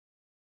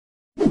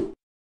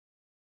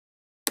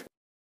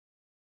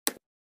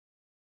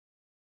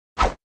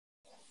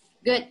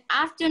Good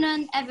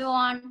afternoon,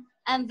 everyone,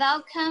 and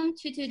welcome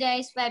to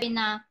today's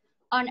webinar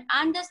on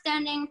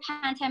understanding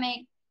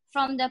pandemic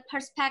from the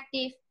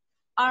perspective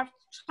of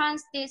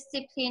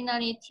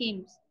transdisciplinary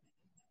teams.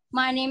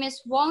 My name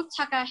is Wong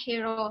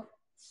Takahiro,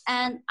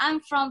 and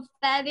I'm from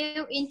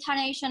Fairview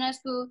International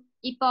School,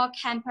 Ipoh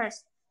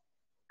campus.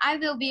 I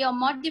will be your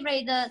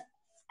moderator,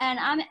 and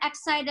I'm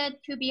excited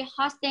to be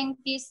hosting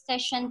this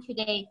session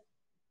today.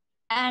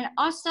 And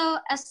also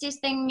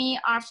assisting me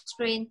off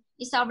screen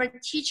is our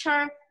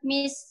teacher,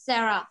 Miss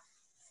Sarah.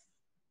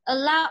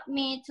 Allow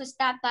me to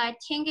start by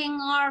thanking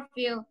all of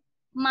you,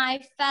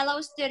 my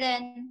fellow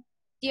students,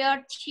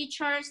 dear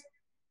teachers,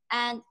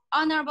 and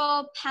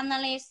honorable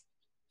panelists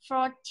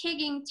for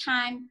taking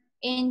time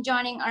in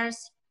joining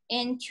us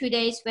in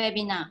today's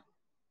webinar.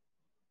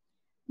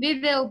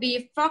 We will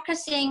be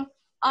focusing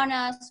on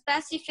a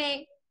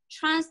specific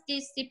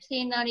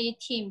transdisciplinary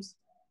themes,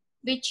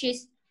 which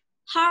is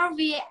how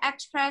we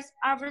express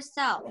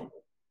ourselves,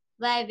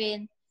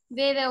 wherein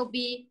we will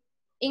be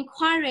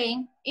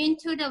inquiring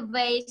into the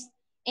ways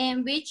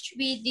in which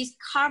we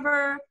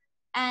discover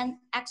and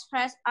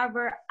express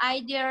our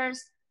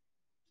ideas,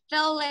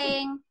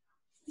 feelings,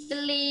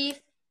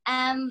 beliefs,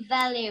 and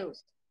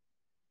values.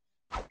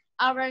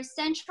 Our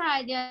central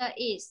idea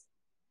is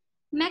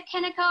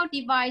mechanical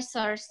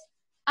devices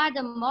are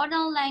the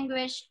modern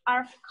language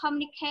of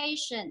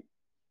communication.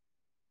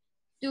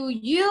 Do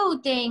you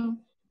think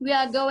we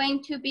are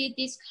going to be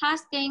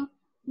discussing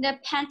the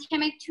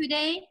pandemic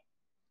today?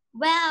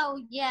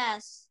 Well,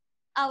 yes,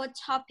 our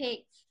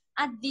topics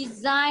are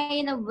designed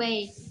in a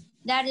way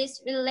that is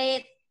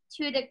related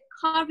to the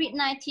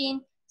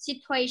COVID-19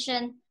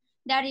 situation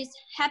that is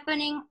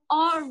happening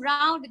all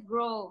around the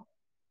globe.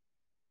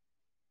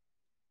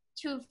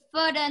 To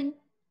further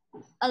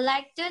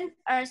enlighten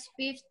us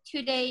with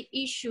today's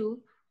issue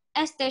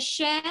as they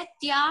share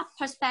their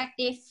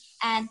perspective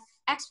and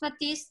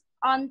expertise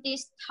on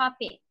this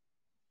topic.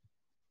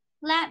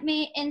 Let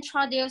me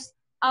introduce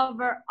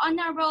our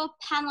honorable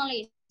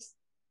panelists,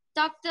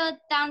 Dr.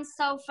 Dan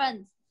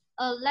Southern,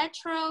 a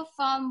lecturer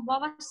from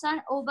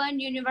Wawasan Open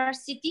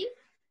University.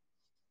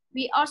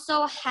 We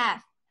also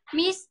have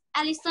Ms.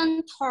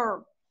 Alison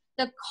Thorpe,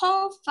 the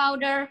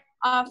co-founder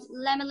of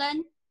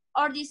Lemelin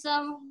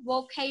Autism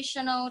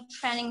Vocational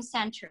Training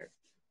Center.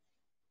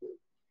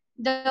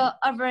 The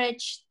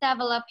average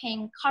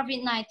developing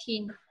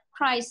COVID-19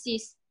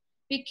 crisis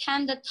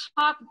became the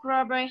top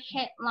global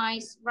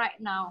headlines right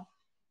now,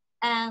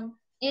 and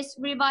it's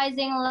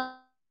revising.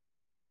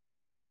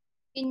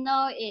 We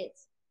know it.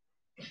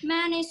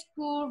 Many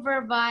schools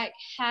worldwide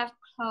have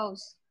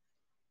closed.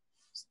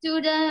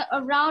 Students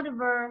around the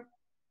world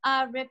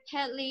are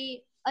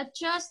rapidly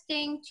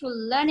adjusting to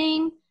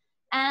learning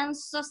and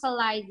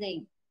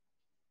socializing.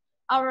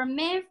 Our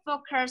main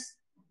focus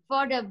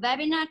for the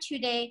webinar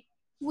today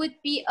would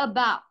be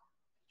about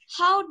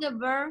how the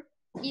world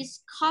is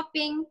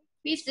coping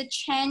with the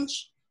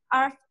change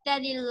of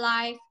daily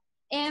life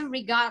in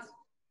regards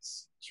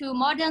to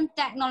modern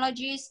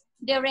technologies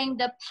during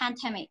the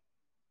pandemic.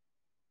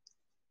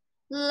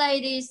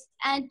 Ladies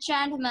and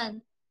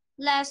gentlemen,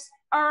 let's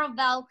all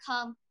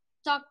welcome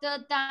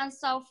Dr. Dan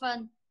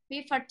Southern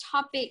with a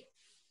topic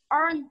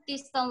on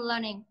distance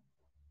learning.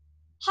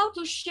 How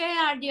to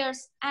share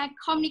ideas and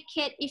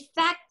communicate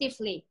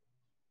effectively.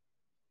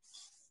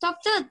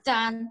 Dr.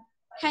 Dan,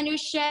 can you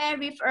share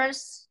with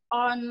us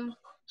on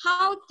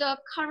how the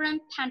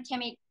current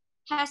pandemic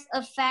has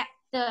affected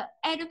the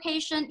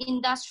education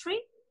industry?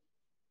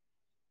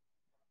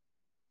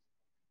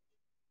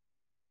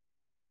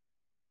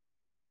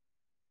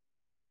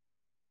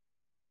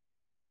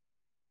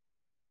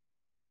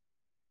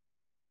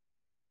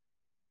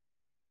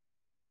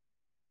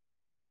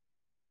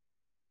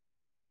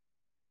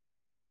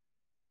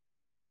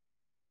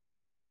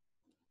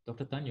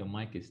 Dr. Tan, your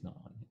mic is not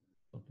on.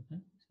 Dr.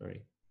 Tan,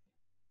 sorry.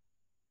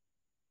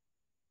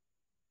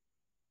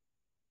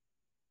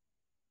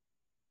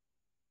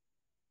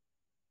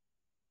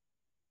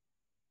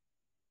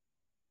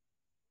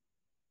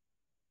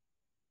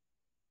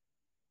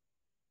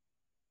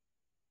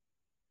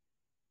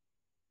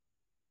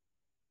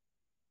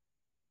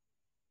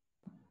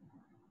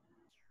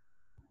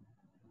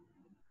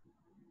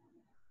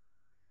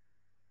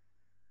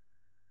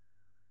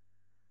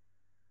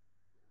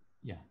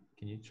 Yeah,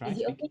 can you try? Is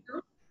it okay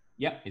now?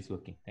 Yeah, it's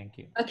working. Thank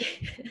you.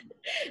 Okay.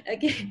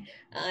 Okay.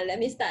 Let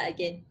me start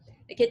again.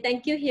 Okay.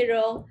 Thank you,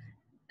 Hiro.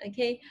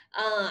 Okay.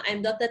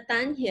 I'm Dr.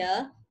 Tan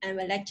here. I'm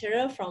a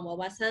lecturer from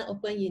Wawasan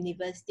Open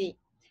University.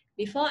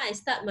 Before I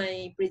start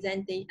my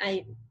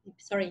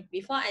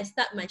before I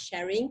start my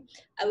sharing,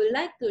 I would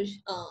like to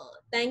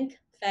thank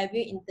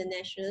Fairview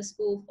International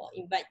School for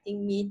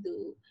inviting me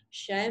to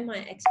share my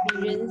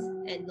experience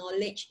and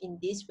knowledge in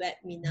this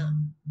webinar.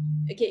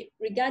 Okay,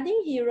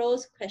 regarding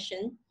Hiro's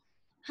question,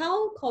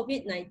 how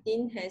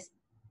COVID-19 has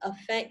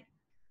affected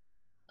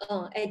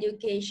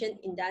education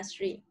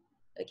industry.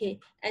 Okay,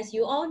 as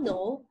you all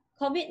know,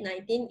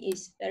 COVID-19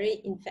 is very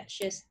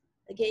infectious.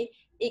 Okay,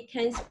 it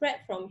can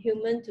spread from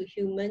human to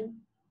human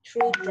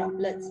through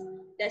droplets.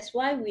 That's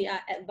why we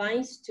are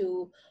advised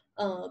to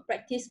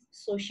practice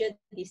social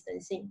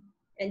distancing.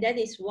 And that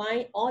is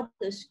why all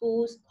the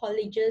schools,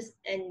 colleges,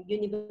 and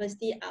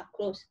university are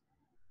closed.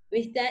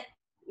 With that,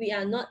 we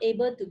are not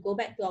able to go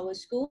back to our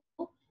school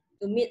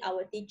to meet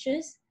our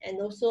teachers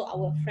and also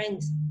our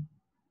friends.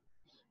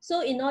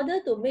 So in order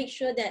to make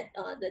sure that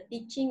the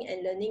teaching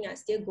and learning are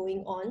still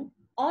going on,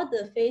 all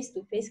the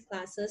face-to-face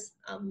classes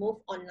are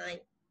moved online.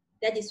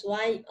 That is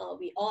why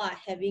we all are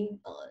having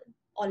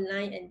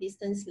online and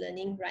distance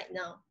learning right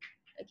now.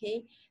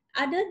 Okay.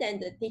 Other than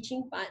the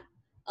teaching part,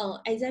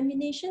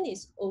 examination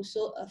is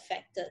also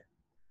affected.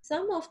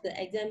 Some of the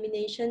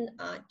examination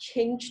are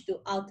changed to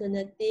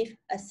alternative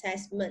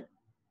assessment,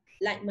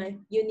 like my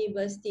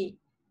university.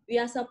 We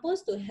are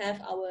supposed to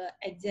have our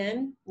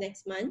exam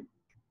next month,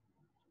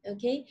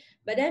 okay?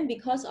 But then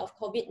because of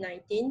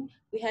COVID-19,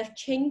 we have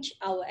changed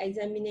our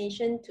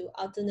examination to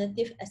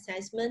alternative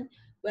assessment,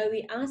 where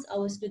we ask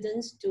our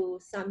students to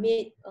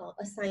submit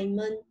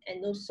assignment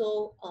and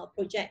also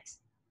projects,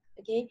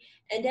 okay?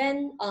 And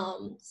then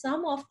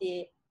some of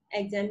the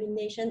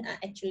examination are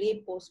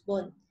actually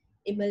postponed.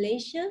 In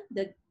Malaysia,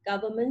 the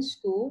government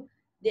school,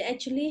 they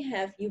actually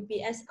have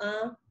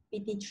UPSR,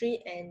 PT3,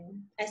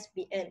 and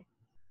SPM.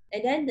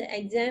 And then the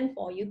exam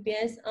for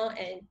UPSR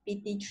and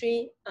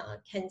PT3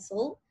 are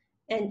cancelled,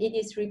 and it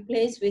is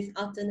replaced with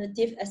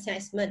alternative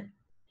assessment.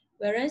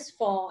 Whereas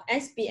for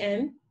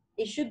SPM,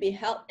 it should be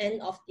held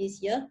end of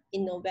this year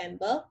in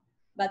November,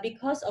 but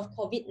because of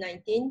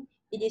COVID-19,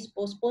 it is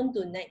postponed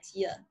to next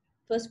year,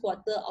 first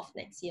quarter of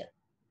next year.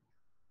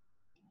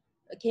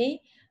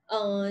 Okay,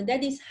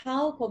 that is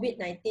how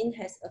COVID-19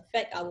 has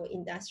affected our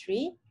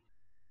industry.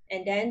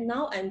 And then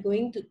now I'm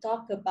going to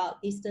talk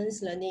about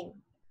distance learning.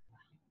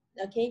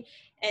 Okay,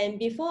 and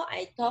before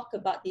I talk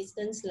about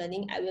distance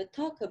learning, I will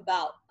talk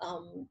about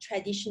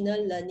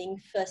traditional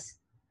learning first.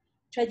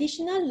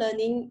 Traditional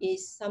learning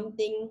is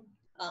something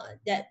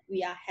that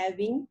we are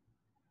having,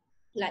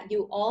 like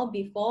you all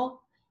before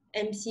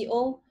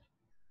MCO,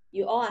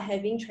 you all are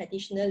having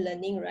traditional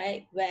learning,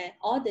 right? Where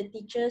all the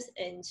teachers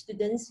and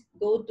students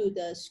go to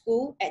the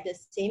school at the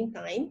same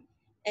time,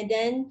 and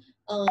then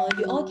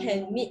you all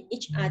can meet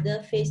each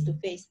other face to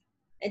face.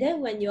 And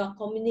then when you are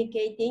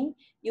communicating,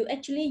 you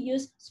actually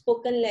use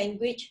spoken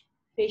language,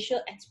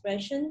 facial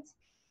expressions,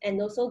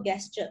 and also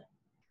gesture.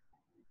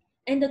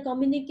 And the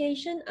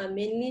communication are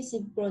mainly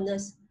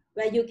synchronous,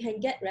 where you can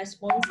get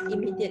response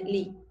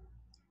immediately.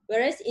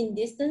 Whereas in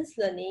distance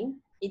learning,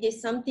 it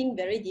is something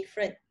very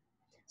different.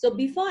 So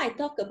before I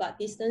talk about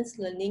distance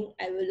learning,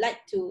 I would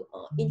like to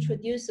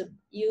introduce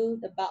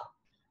you about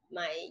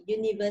my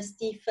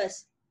university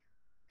first.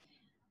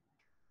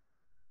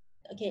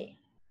 Okay,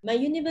 my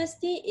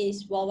university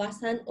is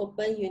Wawasan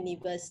Open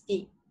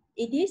University.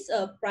 It is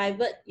a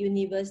private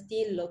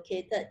university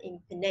located in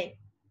Penang.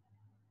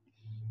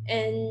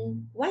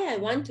 And why I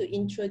want to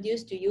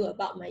introduce to you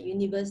about my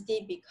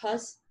university,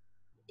 because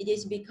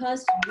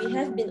we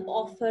have been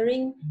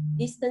offering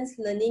distance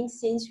learning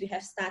since we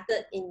have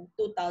started in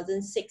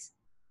 2006.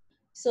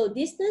 So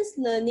distance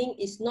learning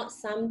is not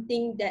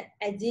something that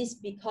exists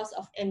because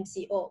of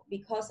MCO,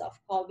 because of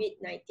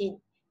COVID-19.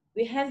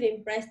 We have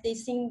been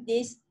practicing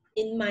this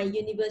in my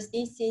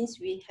university since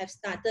we have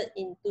started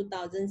in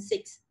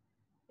 2006.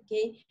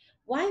 Okay,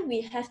 why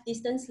we have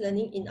distance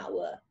learning in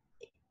our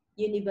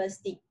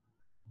university?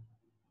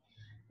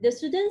 The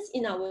students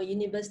in our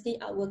university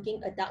are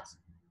working adults.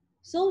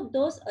 So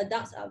those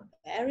adults are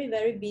very,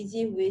 very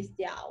busy with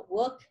their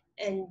work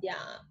and their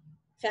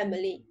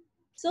family.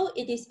 So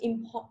it is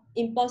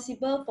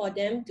impossible for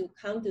them to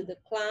come to the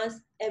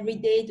class every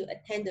day to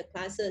attend the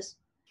classes.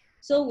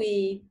 So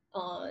we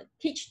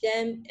teach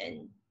them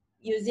and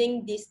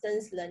using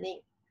distance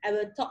learning. I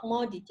will talk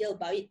more detail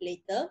about it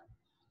later.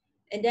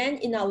 And then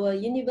in our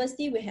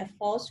university, we have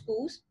 4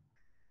 schools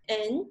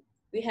and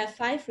we have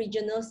 5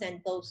 regional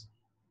centers.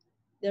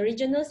 The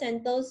regional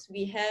centers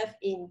we have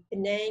in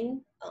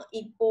Penang,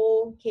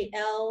 Ipoh,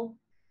 KL,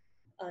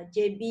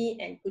 JB,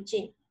 and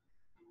Kuching.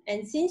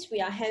 And since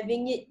we are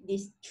having it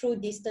through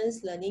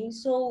distance learning,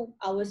 so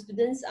our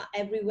students are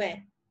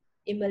everywhere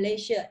in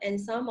Malaysia, and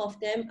some of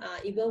them are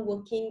even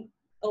working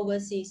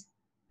overseas.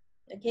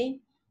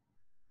 Okay.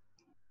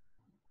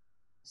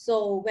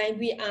 So when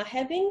we are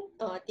having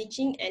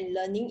teaching and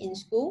learning in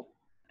school,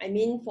 I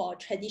mean for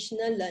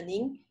traditional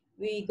learning,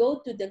 we go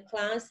to the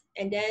class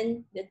and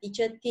then the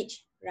teacher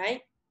teach,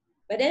 right?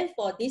 But then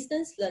for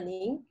distance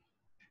learning,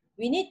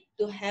 we need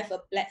to have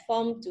a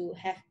platform to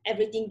have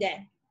everything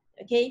there,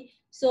 okay?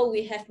 So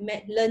we have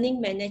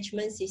learning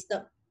management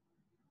system.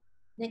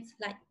 Next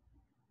slide.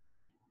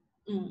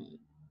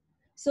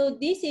 So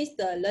this is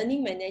the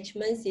learning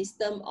management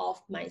system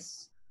of my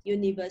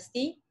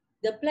university.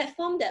 The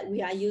platform that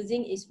we are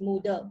using is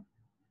Moodle,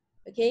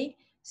 okay?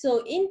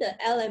 So in the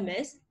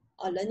LMS,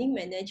 or learning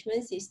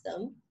management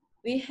system,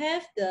 we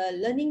have the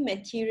learning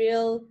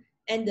material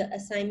and the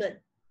assignment.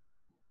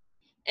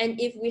 And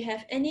if we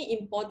have any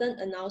important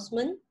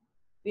announcement,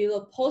 we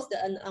will post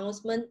the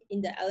announcement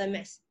in the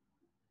LMS.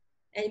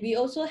 And we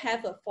also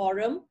have a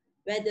forum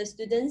where the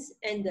students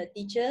and the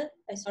teacher,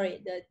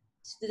 the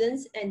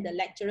students and the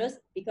lecturers,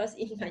 because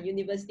in my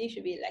university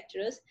should be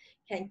lecturers,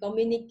 can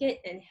communicate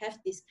and have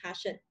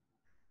discussion.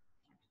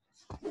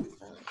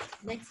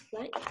 Next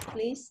slide,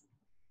 please.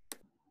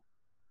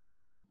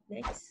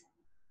 Next.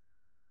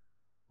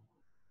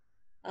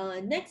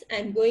 Next,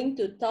 I'm going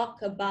to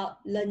talk about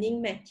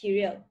learning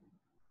material.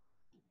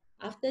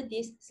 After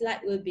this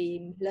slide will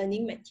be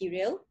learning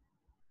material.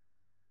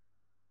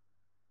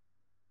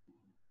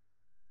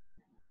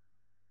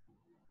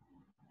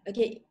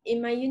 Okay,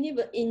 in my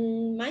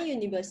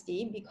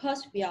university,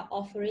 because we are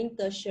offering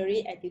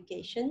tertiary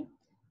education,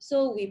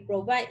 so we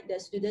provide the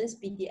students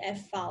PDF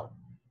file.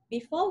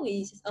 Before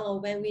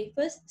when we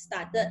first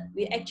started,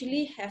 we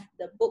actually have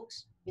the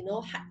books,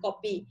 hard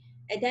copy,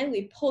 and then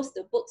we post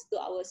the books to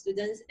our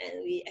students,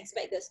 and we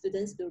expect the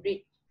students to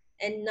read.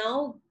 And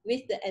now,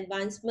 with the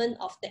advancement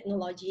of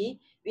technology,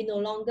 we no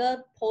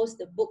longer post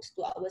the books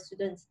to our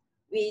students.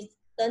 We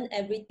turn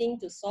everything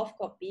to soft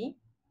copy,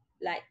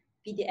 like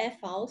PDF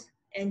files,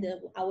 and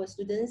our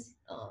students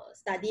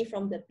study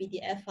from the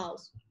PDF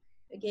files.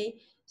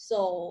 Okay,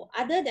 so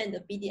other than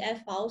the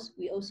PDF files,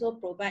 we also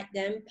provide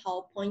them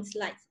PowerPoint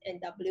slides and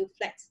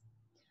WFlex.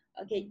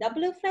 Okay,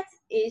 WFlex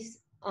is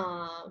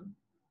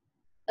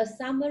a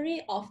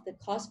summary of the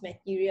course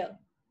material.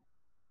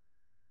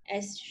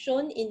 As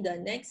shown in the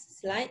next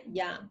slide,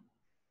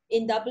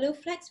 in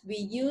WFlex, we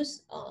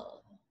use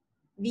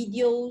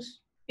videos,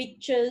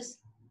 pictures,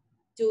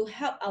 to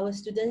help our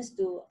students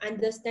to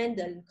understand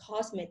the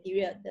course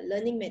material, the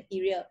learning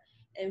material.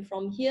 And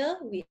from here,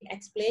 we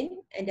explain,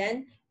 and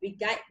then we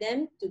guide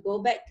them to go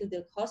back to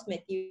the course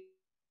material.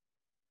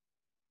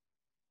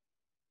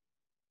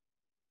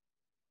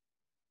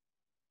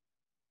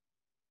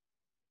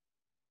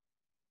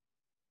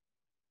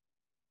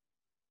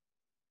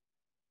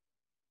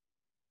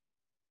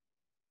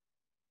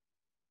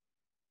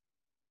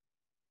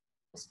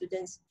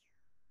 Students,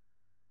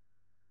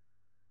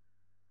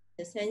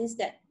 in the sense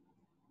that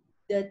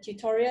the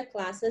tutorial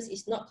classes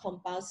is not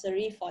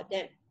compulsory for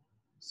them.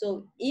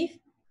 So if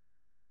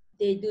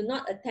they do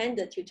not attend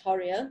the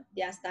tutorial,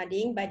 they are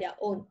studying by their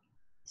own.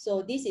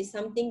 So this is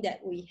something that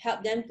we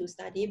help them to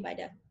study by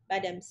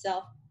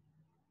themselves.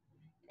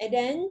 And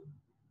then,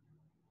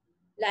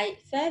 like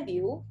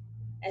Fairview,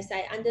 as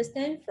I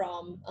understand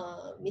from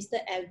Mr.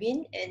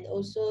 Edwin and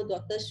also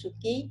Dr.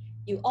 Suki,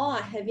 you all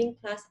are having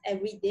class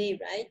every day,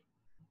 right?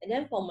 And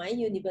then for my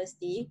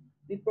university,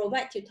 we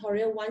provide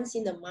tutorial once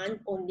in a month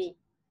only.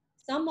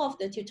 Some of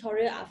the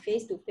tutorial are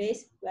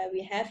face-to-face, where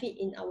we have it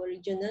in our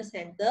regional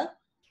center,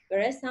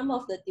 whereas some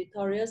of the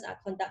tutorials are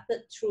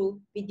conducted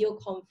through video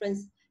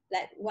conference,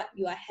 like what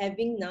you are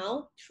having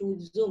now through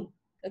Zoom.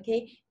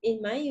 Okay,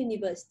 in my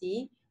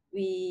university,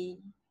 we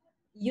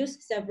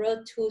use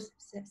several tools,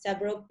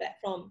 several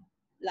platforms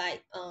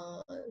like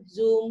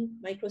Zoom,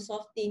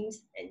 Microsoft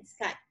Teams, and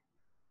Skype.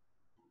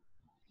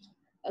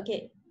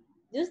 Okay,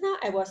 just now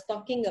I was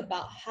talking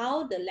about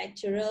how the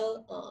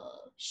lecturer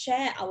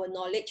share our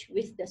knowledge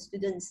with the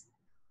students.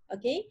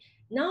 Okay,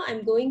 now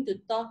I'm going to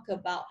talk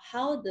about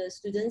how the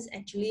students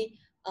actually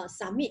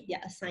submit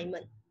their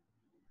assignment.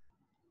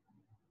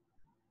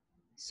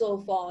 So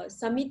for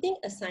submitting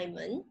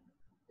assignment,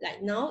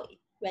 like now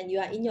when you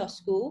are in your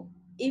school,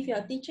 if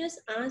your teachers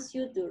ask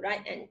you to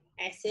write an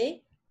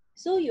essay,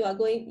 so you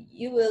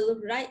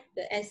will write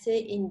the essay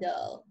in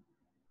the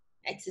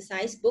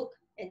exercise book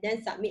and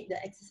then submit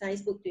the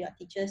exercise book to your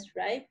teachers,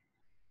 right?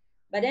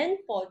 But then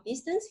for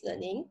distance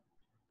learning,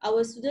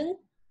 our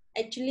students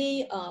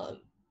actually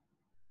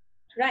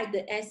write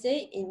the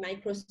essay in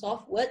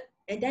Microsoft Word,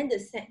 and then they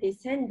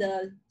send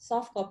the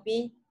soft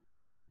copy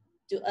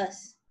to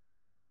us.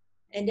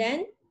 And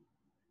then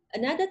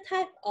another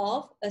type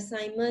of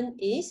assignment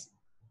is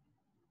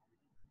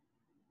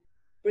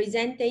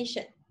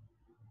presentation.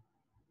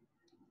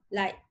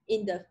 Like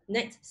in the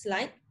next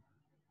slide,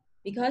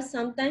 because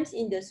sometimes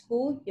in the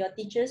school, your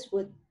teachers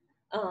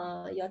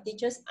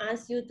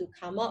ask you to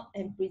come up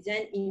and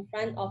present in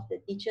front of the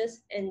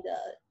teachers and the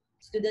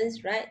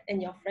students, right?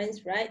 And your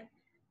friends, right?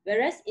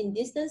 Whereas in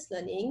distance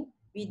learning,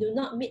 we do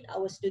not meet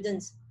our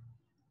students.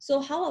 So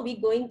how are we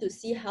going to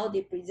see how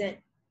they present?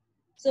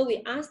 So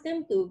we ask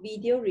them to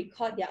video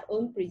record their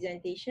own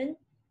presentation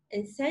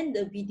and send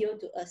the video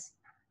to us.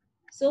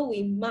 So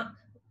we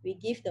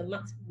give the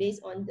marks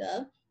based on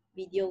the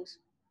videos.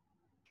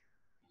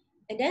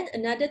 And then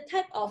another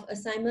type of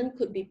assignment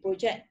could be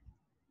project.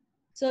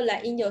 So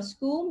like in your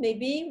school,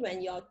 maybe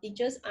when your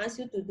teachers ask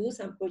you to do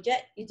some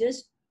project, you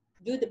just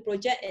do the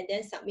project and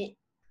then submit.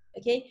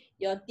 Okay,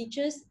 your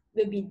teachers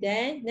will be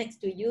there next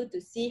to you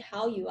to see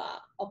how you are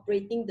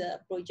operating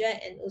the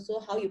project and also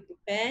how you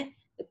prepare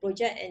the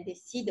project, and they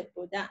see the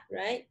product,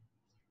 right?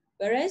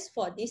 Whereas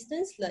for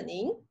distance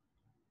learning,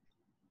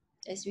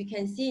 as we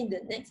can see in the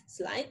next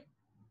slide,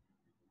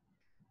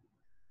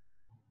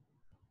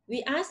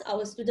 we ask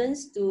our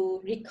students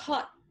to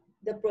record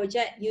the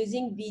project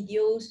using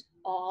videos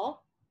or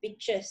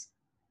pictures.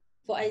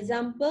 For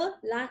example,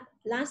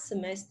 last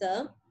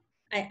semester,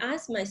 I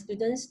asked my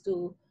students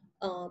to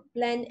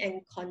plan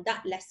and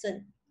conduct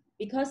lesson,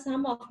 because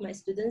some of my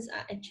students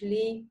are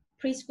actually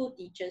preschool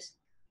teachers.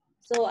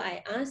 So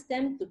I asked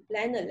them to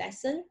plan a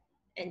lesson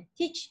and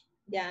teach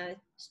their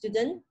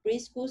student,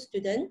 preschool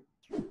student,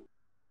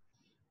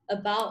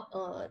 about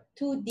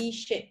 2D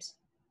shapes.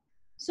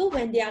 So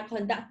when they are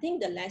conducting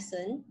the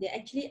lesson, they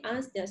actually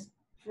ask their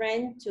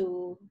friend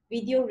to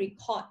video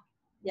record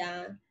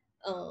their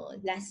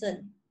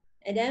lesson.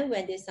 And then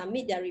when they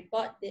submit their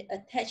report, they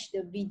attach the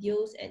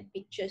videos and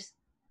pictures.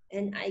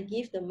 And I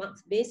give the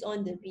marks based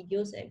on the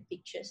videos and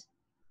pictures.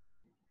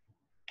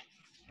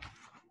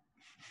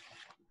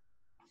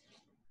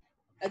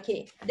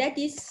 Okay, that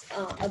is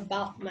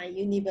about my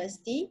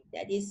university.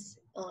 That is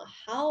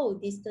how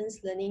distance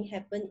learning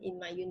happened in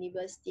my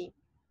university.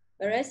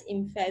 Whereas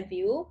in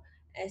Fairview,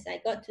 as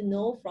I got to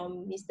know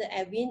from Mr.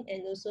 Edwin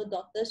and also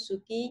Dr.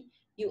 Suki,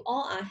 you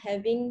all are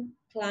having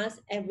class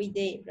every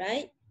day,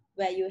 right?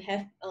 Where you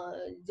have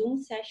a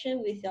Zoom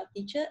session with your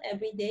teacher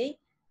every day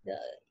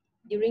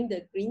during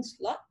the green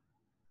slot,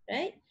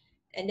 right?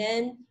 And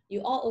then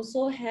you all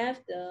also have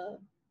the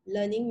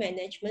learning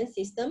management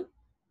system.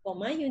 For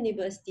my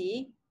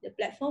university, the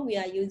platform we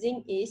are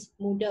using is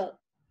Moodle.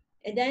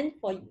 And then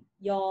for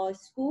your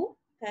school,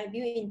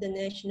 Fairview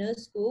International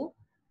School,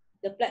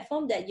 the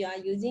platform that you are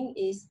using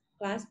is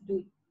Class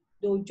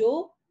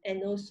Dojo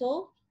and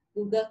also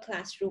Google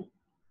Classroom.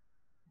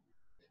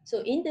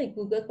 So in the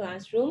Google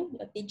Classroom,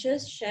 your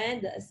teachers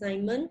share the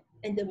assignment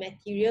and the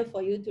material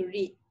for you to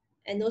read.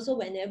 And also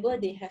whenever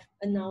they have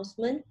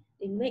announcement,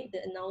 they make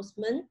the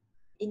announcement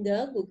in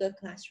the Google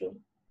Classroom.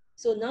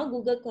 So now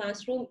Google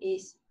Classroom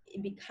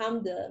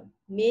become the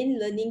main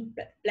learning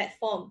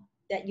platform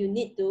that you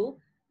need to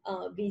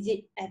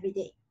visit every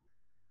day.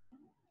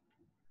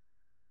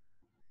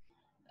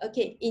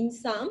 Okay, in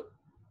sum,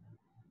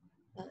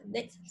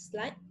 next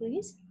slide,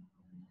 please.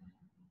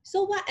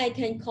 So what I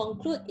can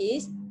conclude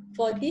is,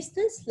 for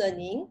distance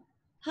learning,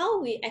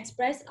 how we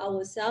express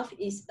ourselves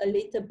is a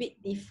little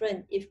bit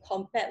different if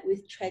compared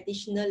with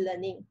traditional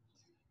learning.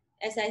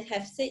 As I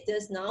have said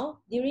just now,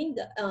 in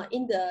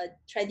the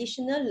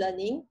traditional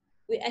learning,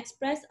 we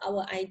express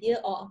our idea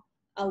or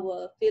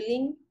our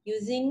feeling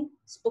using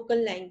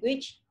spoken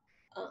language,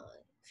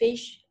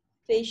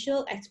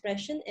 facial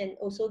expression, and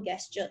also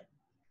gesture.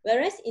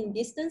 Whereas in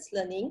distance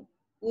learning,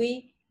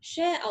 we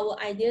share our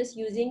ideas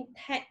using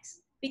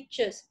text,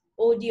 pictures,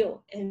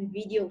 audio, and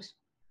videos.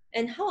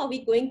 And how are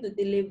we going to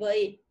deliver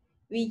it?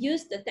 We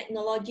use the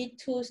technology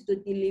tools to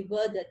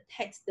deliver the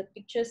text, the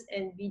pictures,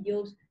 and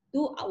videos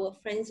to our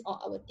friends or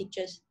our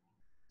teachers.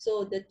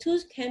 So the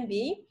tools can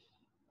be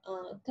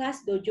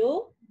Class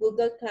Dojo,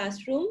 Google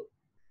Classroom,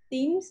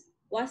 Teams,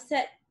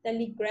 WhatsApp,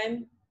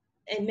 Telegram,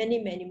 and many,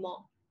 many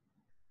more.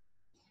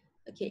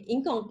 Okay,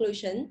 in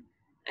conclusion,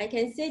 I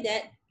can say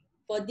that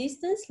for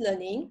distance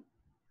learning,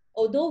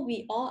 although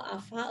we all are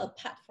far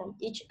apart from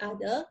each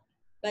other,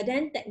 but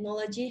then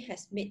technology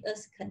has made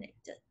us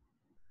connected.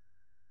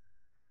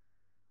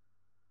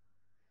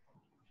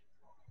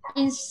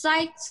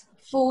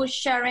 Insightful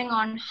sharing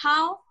on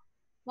how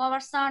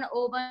Wawasan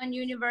Open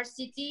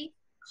University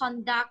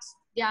conducts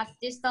their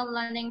distance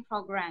learning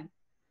program.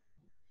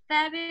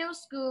 Fairview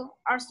School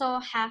also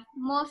have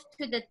moved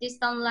to the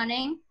distance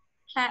learning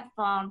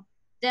platform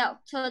due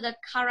to the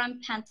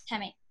current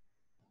pandemic.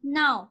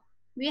 Now,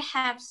 we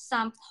have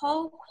some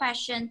poll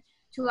questions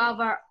to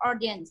our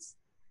audience.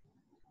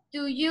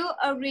 Do you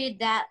agree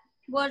that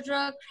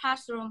virtual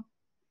classrooms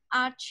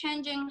are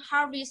changing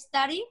how we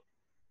study?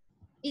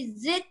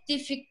 Is it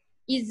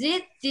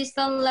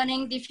distance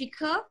learning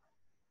difficult?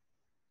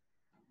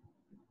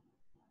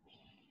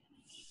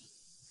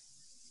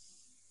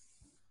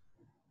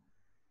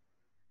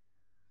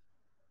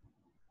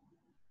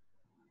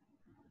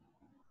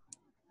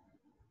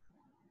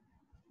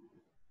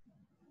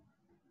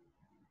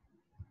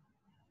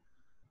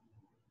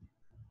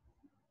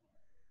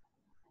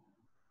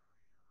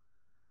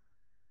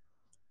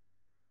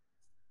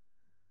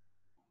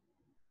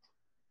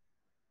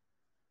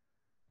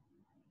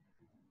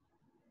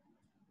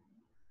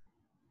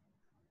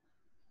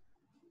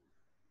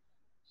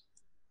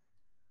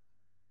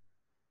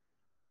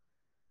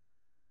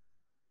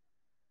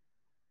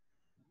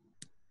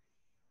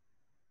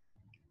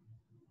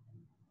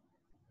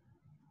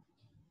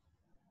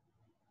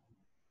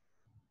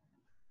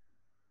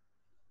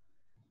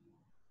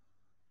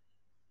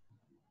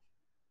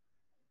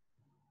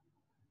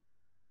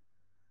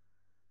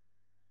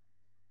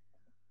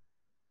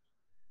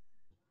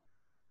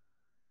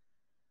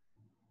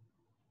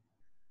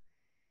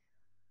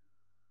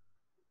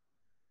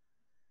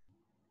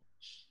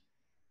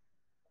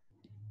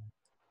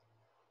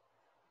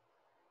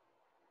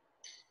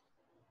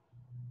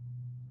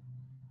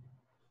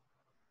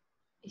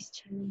 Is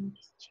changing,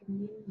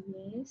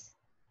 yes.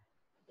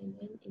 And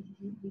then is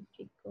it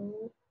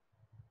difficult?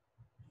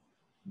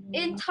 No.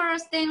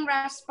 Interesting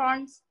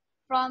response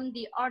from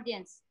the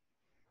audience.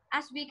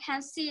 As we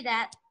can see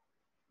that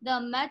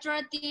the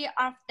majority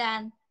of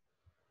them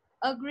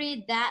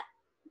agree that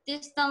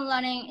distance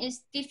learning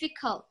is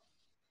difficult.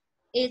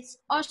 It's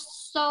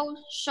also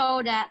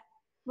shows that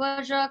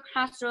virtual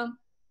classrooms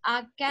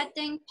are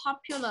getting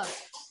popular.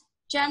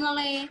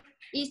 Generally,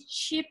 it's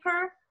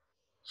cheaper,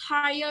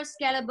 higher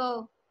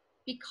scalable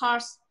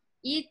because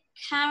it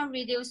can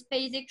reduce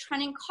basic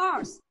training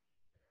costs.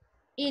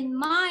 In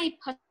my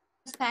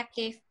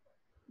perspective,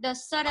 the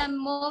sudden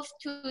move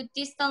to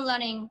distance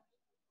learning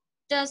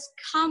does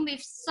come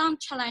with some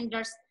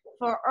challenges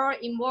for all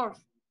involved.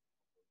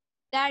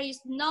 There is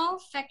no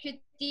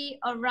faculty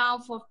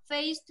around for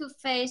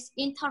face-to-face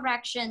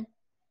interaction,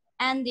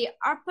 and the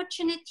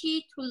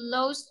opportunity to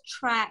lose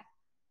track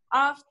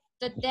of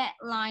the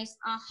deadlines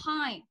are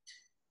high.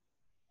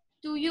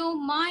 Do you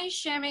mind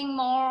sharing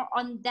more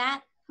on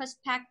that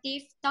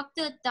perspective,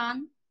 Dr.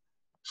 Tan?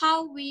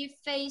 How we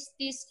face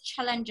these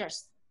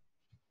challenges?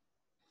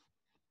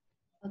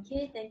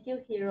 Okay, thank you,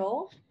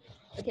 Hero.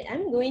 Okay,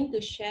 I'm going to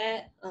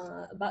share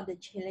about the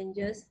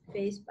challenges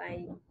faced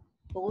by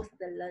both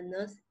the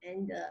learners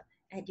and the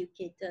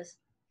educators.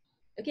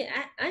 Okay,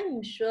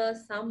 I'm sure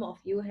some of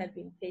you have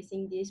been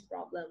facing this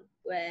problem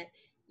where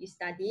you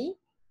study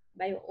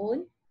by your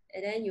own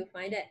and then you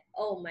find that,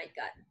 oh my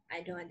God,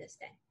 I don't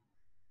understand.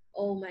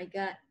 Oh my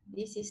God,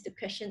 this is the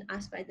question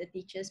asked by the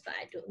teachers, but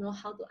I don't know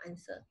how to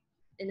answer.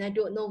 And I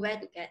don't know where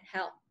to get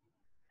help,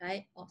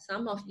 right? Or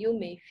some of you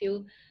may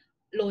feel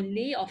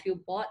lonely or feel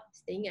bored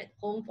staying at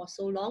home for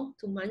so long,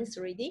 2 months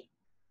already.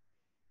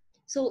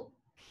 So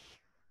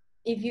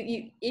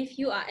if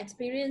you are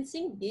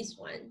experiencing this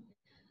one,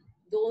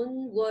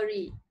 don't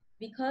worry,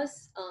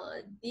 because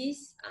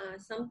these are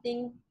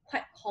something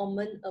quite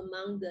common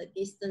among the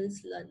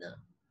distance learner.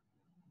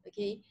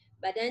 Okay,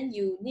 but then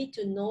you need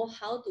to know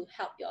how to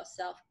help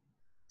yourself.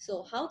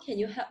 So how can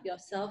you help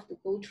yourself to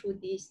go through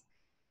this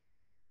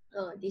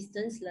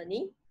distance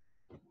learning?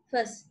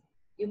 First,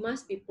 you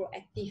must be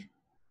proactive.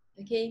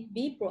 Okay,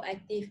 be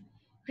proactive.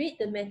 Read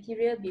the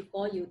material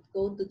before you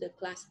go to the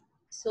class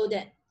so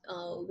that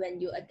when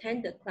you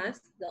attend the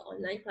class, the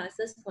online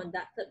classes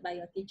conducted by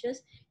your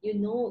teachers,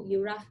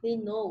 you roughly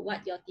know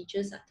what your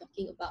teachers are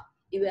talking about.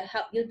 It will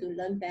help you to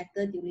learn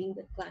better during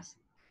the class.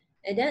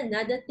 And then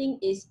another thing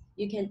is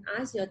you can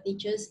ask your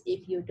teachers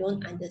if you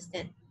don't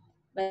understand.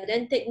 But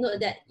then take note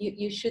that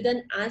you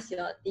shouldn't ask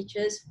your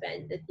teachers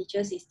when the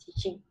teachers is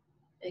teaching.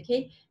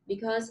 Okay,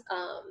 because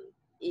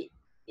it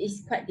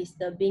is quite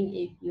disturbing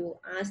if you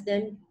ask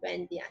them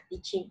when they are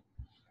teaching.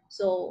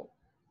 So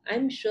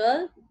I'm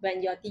sure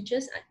when your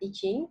teachers are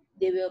teaching,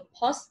 they will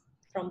pause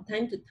from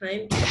time to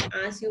time and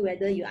ask you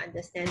whether you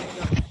understand or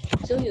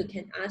not. So you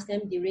can ask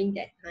them during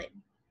that time.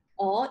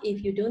 Or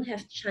if you don't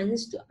have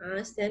chance to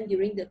ask them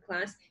during the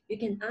class, you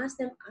can ask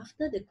them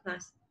after the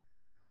class.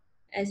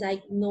 As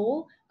I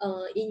know,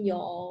 in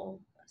your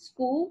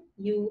school,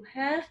 you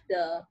have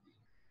the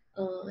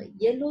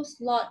yellow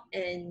slot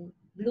and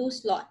blue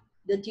slot,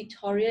 the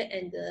tutorial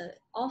and the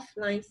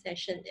offline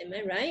session, am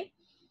I right?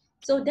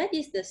 So that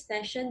is the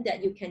session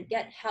that you can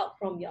get help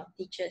from your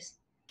teachers.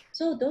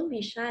 So don't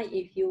be shy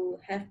if you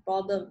have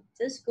problem,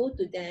 just go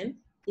to them,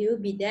 they will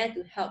be there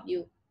to help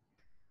you.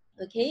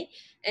 Okay,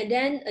 and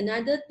then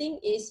another thing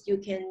is you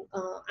can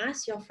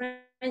ask your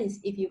friends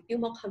if you feel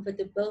more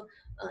comfortable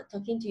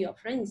talking to your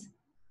friends.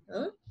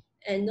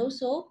 And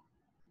also,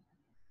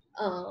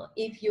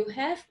 if you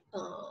have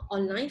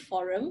online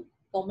forum,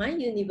 for my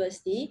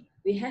university,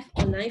 we have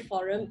online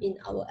forum in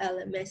our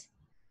LMS.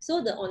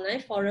 So the online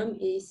forum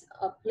is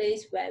a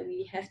place where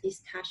we have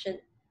discussion.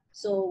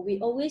 So we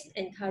always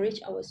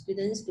encourage our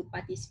students to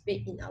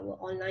participate in our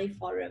online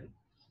forum.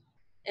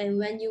 And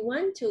when you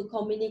want to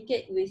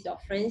communicate with your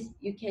friends,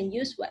 you can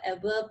use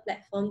whatever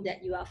platform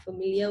that you are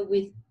familiar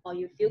with or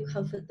you feel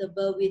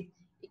comfortable with.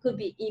 It could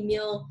be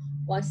email,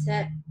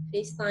 WhatsApp,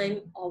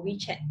 FaceTime, or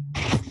WeChat.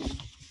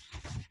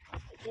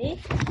 Okay,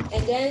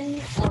 and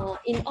then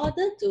in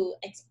order to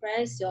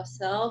express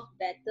yourself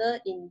better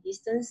in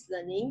distance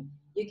learning,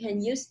 you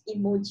can use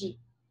emoji.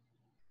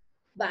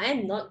 But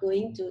I'm not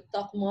going to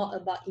talk more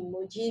about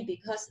emoji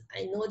because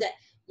I know that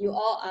you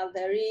all are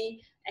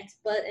very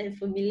expert and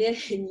familiar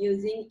in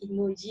using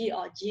emoji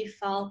or GIF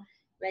file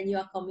when you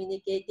are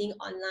communicating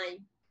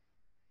online.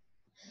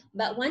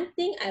 But one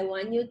thing I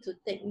want you to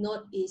take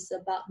note is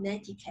about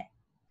netiquette.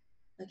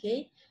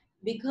 Okay,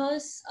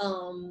 because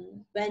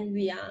when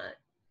we are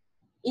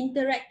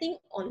interacting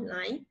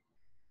online,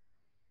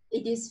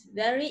 it is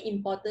very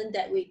important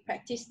that we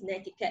practice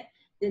netiquette.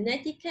 The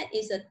netiquette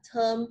is a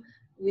term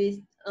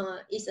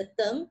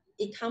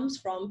it comes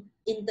from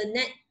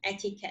internet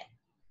etiquette.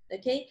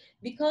 Okay,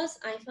 because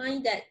I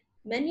find that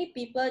many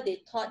people,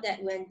 they thought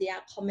that when they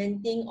are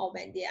commenting or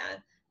when they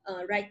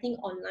are writing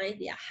online,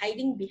 they are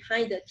hiding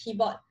behind the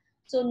keyboard,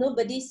 so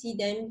nobody see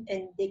them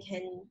and they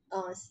can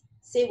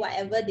say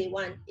whatever they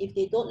want. If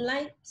they don't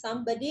like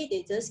somebody,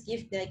 they just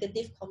give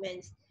negative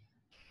comments.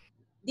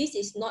 This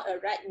is not a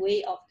right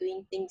way of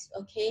doing things.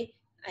 Okay,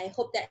 I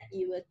hope that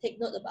you will take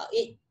note about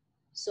it.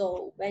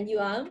 So when you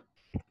are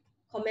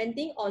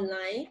commenting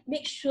online,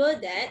 make sure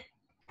that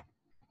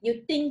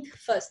you think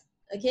first.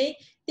 Okay,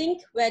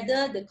 think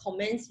whether the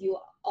comments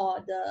or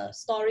the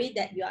story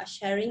that you are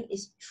sharing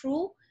is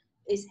true,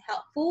 is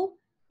helpful,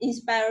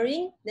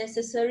 inspiring,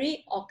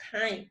 necessary, or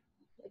kind.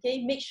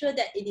 Okay, make sure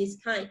that it is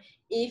kind.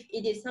 If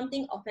it is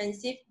something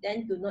offensive,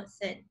 then do not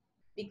send.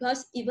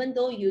 because even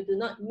though you do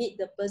not meet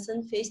the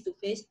person face to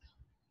face,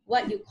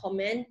 what you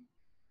comment,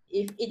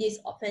 if it is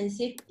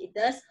offensive, it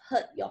does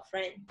hurt your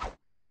friend.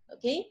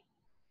 Okay,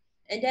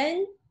 and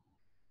then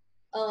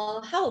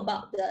how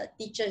about the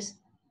teachers?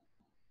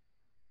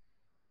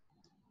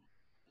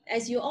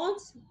 As you all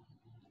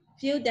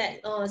feel that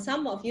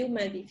some of you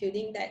might be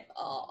feeling that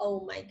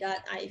oh my God,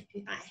 I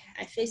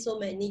face so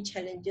many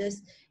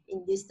challenges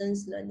in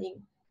distance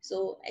learning.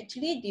 So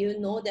actually, do you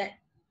know that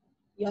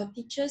your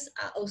teachers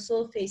are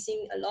also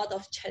facing a lot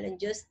of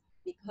challenges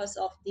because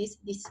of this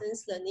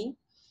distance learning?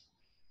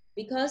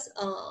 Because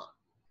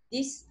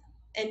this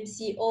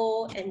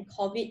MCO and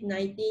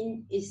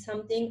COVID-19 is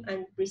something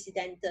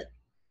unprecedented.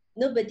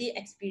 Nobody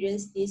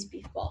experienced this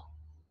before.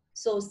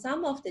 So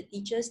some of the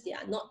teachers, they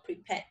are not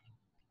prepared.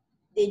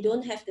 They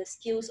don't have the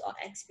skills or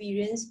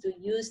experience to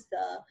use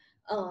the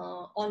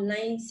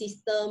online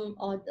system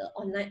or the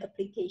online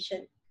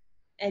application.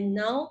 And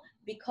now,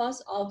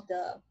 because of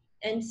the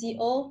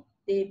MCO,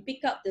 they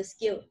pick up the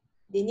skill.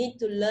 They need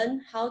to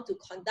learn how to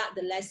conduct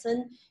the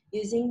lesson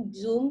using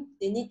Zoom.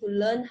 They need to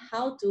learn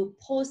how to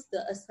post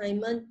the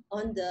assignment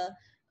on the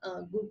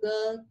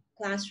Google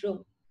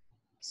Classroom.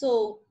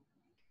 So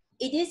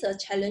it is a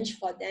challenge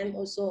for them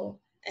also,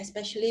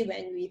 especially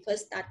when we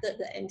first started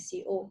the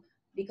MCO,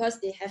 because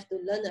they have to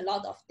learn a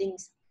lot of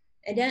things.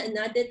 And then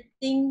another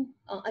thing,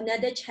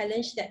 another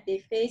challenge that they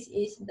face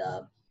is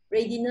the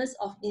readiness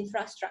of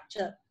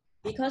infrastructure,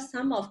 because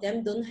some of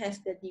them don't have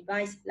the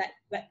device like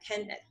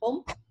webcam at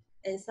home,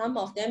 and some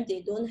of them,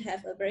 they don't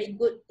have a very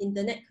good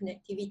internet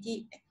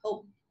connectivity at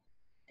home.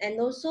 And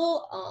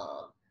also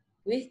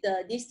with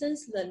the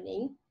distance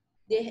learning,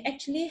 they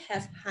actually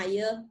have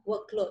higher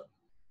workload,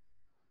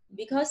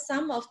 because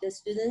some of the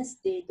students,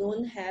 they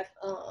don't have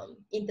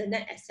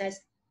internet access.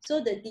 So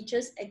the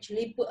teachers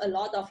actually put a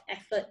lot of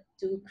effort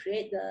to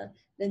create the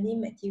learning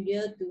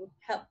material to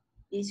help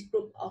this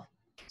group of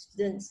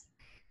students.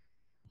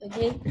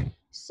 Okay,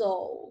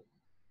 so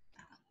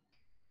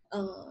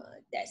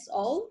that's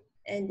all.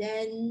 And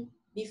then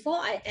before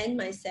I end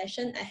my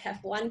session, I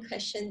have one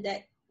question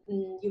that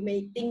you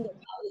may think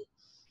about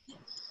it.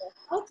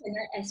 How can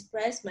I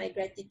express my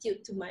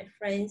gratitude to my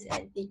friends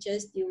and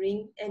teachers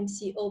during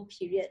MCO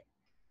period?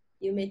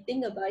 You may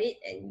think about it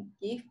and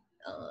give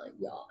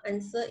your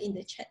answer in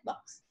the chat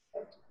box.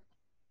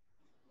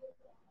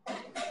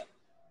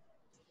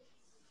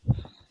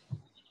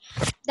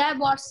 That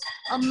was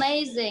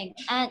amazing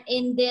and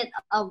indeed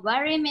a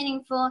very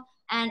meaningful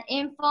and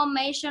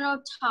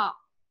informational talk,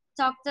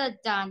 Dr.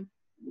 Dunn.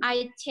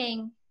 I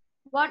think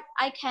what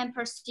I can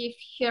perceive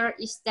here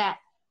is that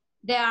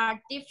there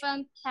are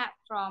different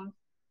platforms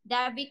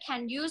that we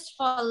can use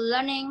for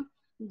learning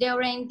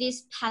during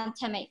this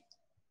pandemic.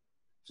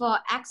 For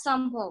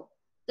example,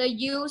 the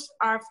use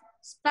of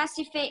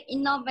specific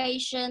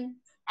innovation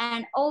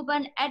and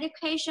open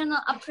educational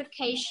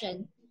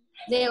application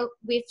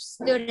with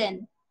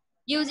students.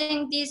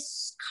 Using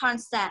this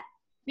concept,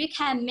 we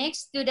can make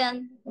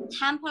students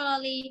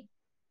temporarily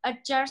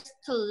adjust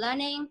to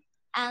learning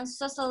and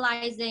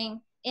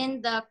socializing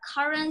in the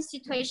current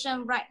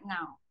situation right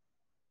now.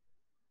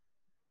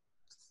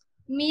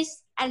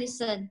 Ms.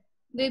 Allison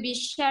will be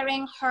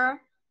sharing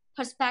her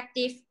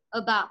perspective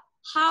about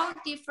how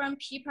different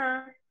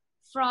people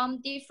from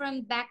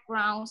different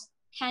backgrounds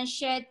can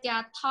share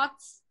their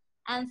thoughts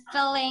and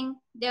feelings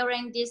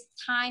during this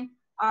time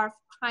of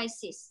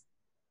crisis.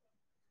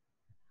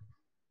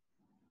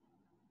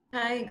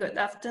 Hi, good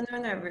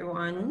afternoon,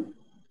 everyone.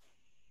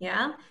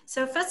 Yeah,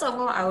 so first of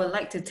all, I would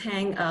like to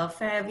thank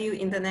Fairview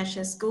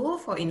International School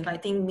for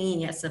inviting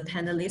me as a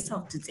panelist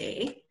of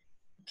today.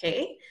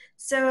 Okay,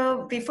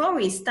 so before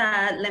we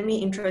start, let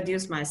me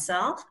introduce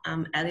myself.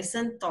 I'm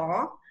Allison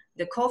Thor,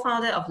 the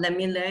co-founder of Let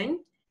Me Learn.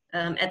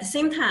 At the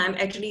same time,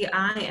 actually,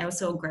 I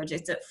also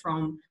graduated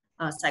from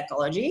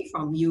psychology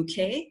from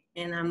UK,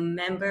 and I'm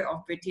a member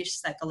of British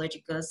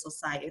Psychological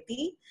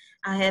Society.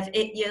 I have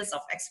 8 years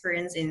of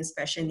experience in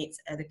special needs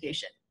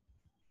education.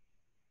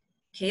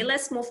 Okay,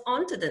 let's move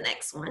on to the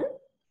next one.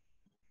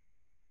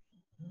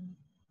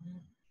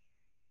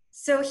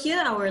 So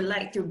here I would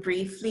like to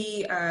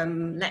briefly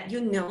let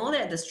you know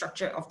that the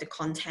structure of the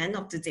content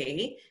of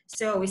today.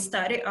 So we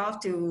started off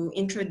to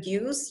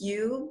introduce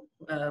you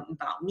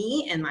about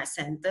me and my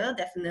center,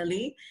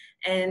 definitely.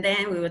 And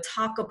then we will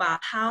talk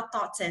about how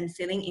thoughts and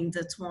feeling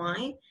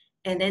intertwine.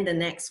 And then the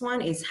next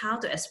one is how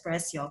to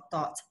express your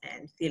thoughts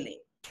and feeling.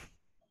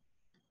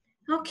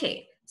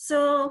 Okay,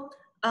 so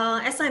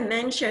as I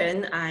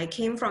mentioned, I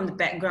came from the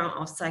background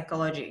of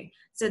psychology.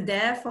 So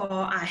therefore,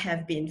 I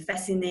have been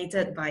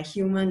fascinated by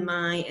human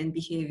mind and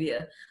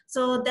behavior.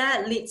 So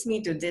that leads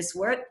me to this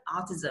word,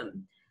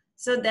 autism.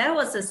 So there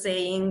was a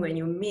saying, when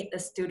you meet a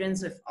student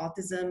with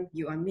autism,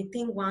 you are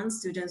meeting one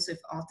student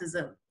with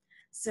autism.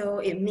 So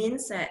it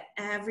means that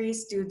every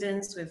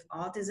student with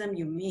autism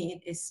you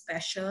meet is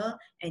special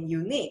and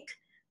unique.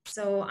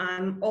 So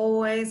I'm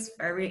always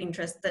very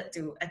interested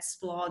to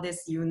explore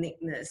this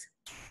uniqueness.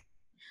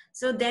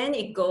 So then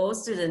it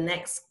goes to the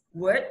next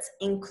word,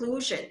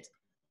 inclusion.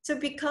 So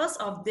because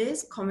of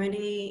this,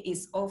 community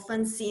is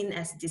often seen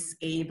as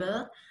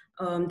disabled.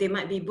 They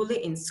might be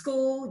bullied in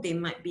school, they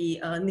might be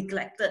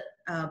neglected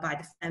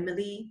by the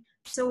family.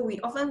 So we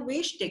often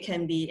wish they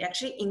can be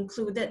actually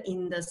included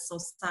in the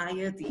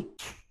society.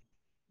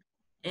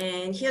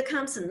 And here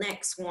comes the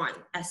next one,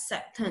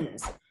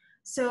 acceptance.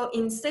 So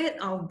instead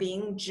of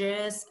being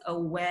just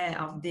aware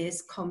of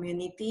this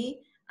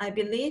community, I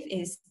believe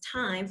it's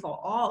time for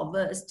all of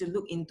us to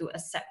look into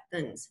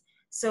acceptance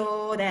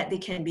so that they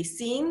can be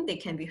seen, they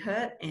can be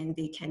heard, and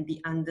they can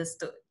be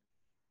understood.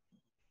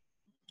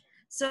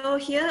 So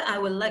here I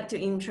would like to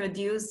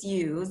introduce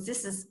you.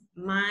 This is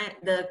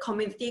the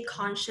community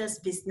conscious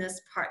business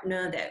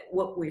partner that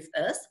work with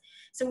us.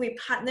 So we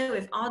partner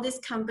with all this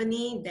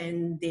company,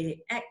 then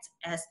they act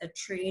as a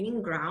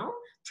training ground,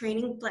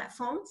 training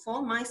platform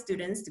for my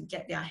students to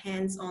get their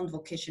hands on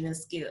vocational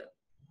skill.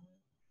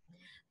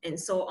 And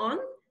so on.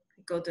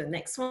 Go to the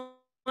next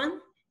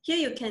one. Here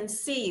you can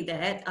see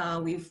that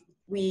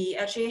we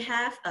actually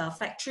have a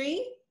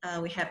factory,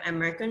 we have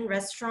American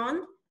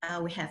restaurant,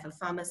 we have a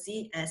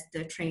pharmacy as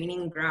the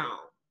training ground.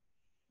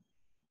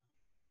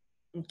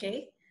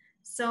 Okay,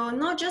 so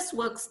not just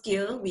work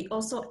skill, we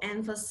also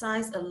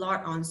emphasize a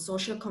lot on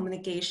social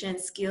communication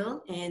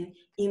skill and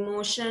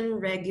emotion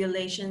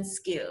regulation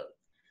skill.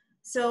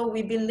 So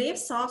we believe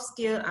soft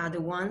skills are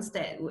the ones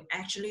that will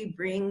actually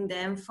bring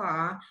them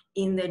far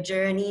in the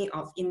journey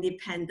of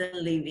independent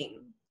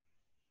living.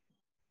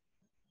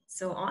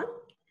 So on.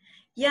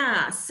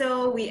 Yeah,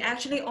 so we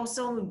actually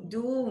also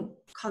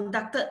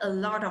conducted a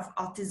lot of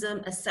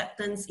autism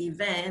acceptance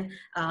event.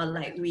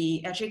 Like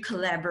we actually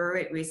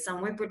collaborate with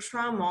Sunway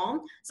Putra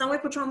Mall.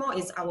 Sunway Putra Mall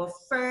is our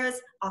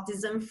first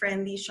autism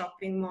friendly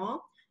shopping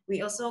mall.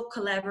 We also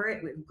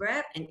collaborate with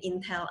Grab and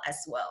Intel as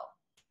well.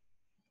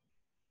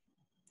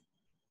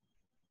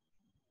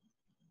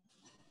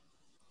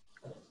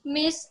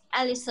 Miss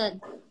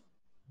Allison,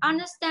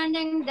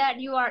 understanding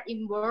that you are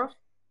involved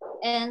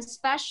in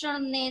special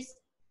needs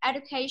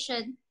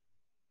education,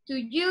 do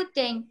you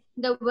think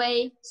the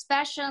way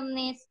special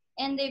needs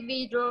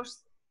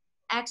individuals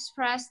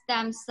express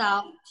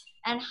themselves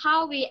and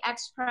how we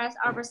express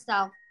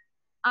ourselves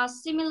are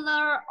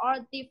similar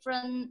or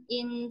different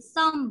in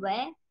some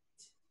way?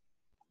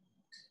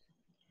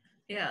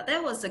 Yeah,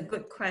 that was a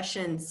good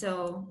question.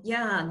 So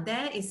yeah,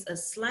 there is a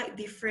slight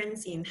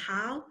difference in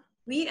how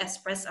we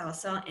express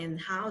ourselves and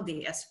how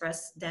they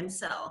express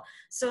themselves.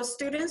 So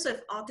students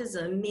with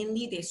autism,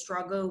 mainly they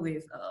struggle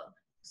with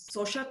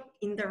social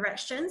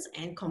interactions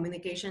and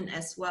communication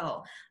as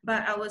well.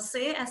 But I would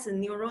say as a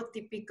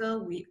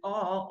neurotypical, we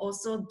all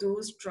also do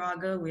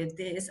struggle with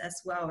this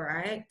as well,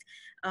 right?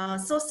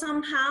 So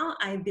somehow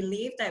I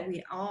believe that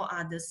we all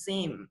are the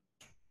same.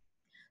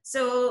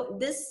 So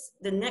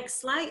the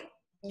next slide,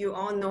 you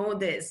all know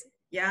this.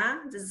 Yeah,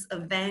 this is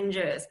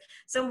Avengers.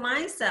 So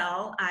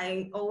myself,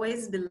 I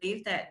always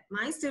believe that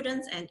my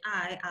students and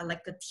I are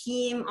like a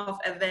team of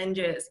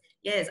Avengers.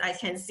 Yes, I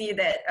can see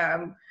that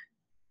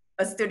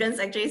students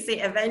actually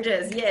say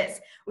Avengers. Yes,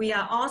 we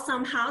are all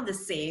somehow the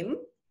same.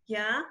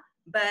 Yeah,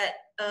 but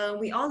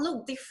we all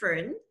look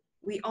different.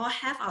 We all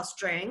have our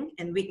strengths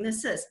and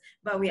weaknesses,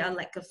 but we are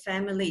like a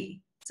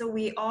family. So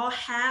we all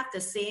have the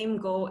same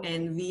goal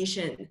and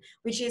vision,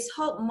 which is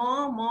hope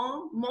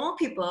more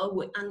people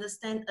would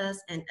understand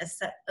us and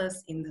accept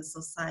us in the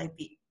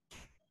society.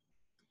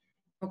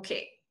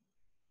 Okay.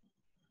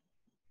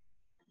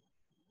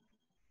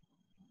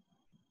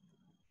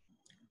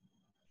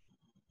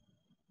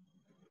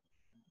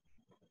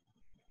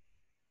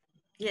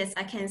 Yes,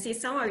 I can see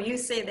some of you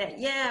say that,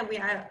 yeah, we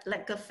are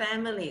like a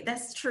family.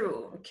 That's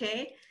true,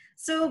 okay?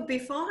 So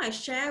before I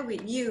share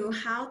with you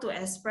how to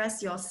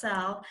express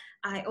yourself,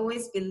 I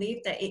always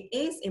believe that it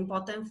is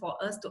important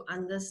for us to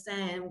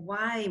understand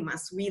why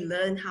must we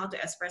learn how to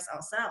express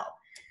ourselves.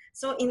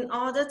 So in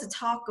order to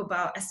talk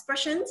about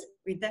expressions,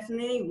 we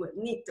definitely would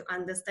need to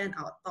understand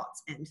our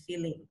thoughts and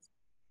feelings.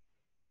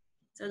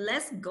 So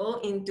let's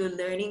go into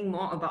learning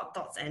more about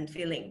thoughts and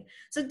feelings.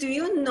 So do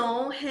you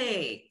know,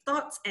 hey,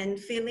 thoughts and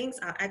feelings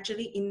are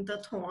actually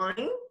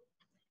intertwined?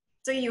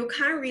 So you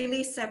can't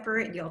really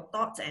separate your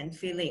thoughts and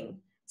feeling.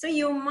 So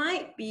you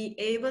might be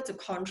able to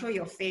control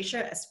your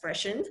facial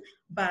expressions,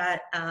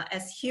 but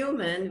as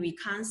human, we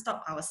can't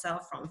stop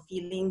ourselves from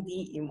feeling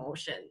the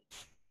emotion.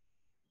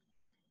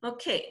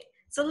 Okay,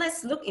 so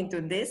let's look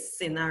into this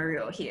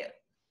scenario here.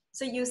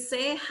 So you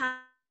say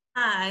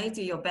hi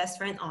to your best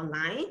friend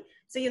online.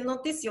 So you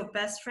notice your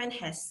best friend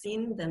has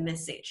seen the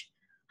message.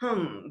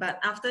 But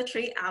after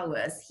 3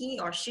 hours, he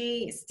or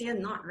she is still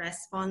not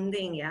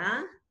responding,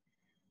 yeah?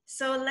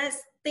 So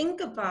let's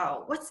think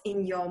about what's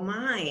in your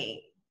mind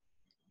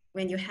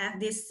when you have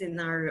this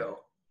scenario.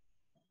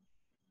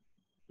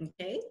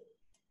 Okay?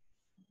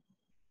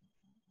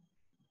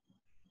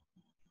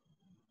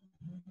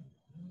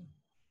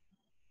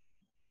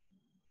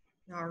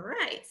 All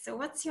right, so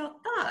what's your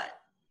thought?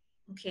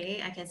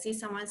 Okay, I can see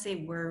someone say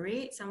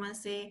worried, someone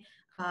say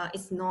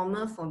it's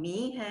normal for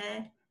me.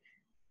 Hey?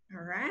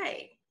 All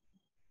right.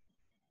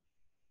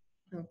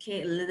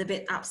 Okay, a little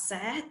bit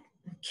upset.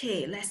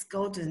 Okay, let's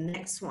go to the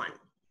next one.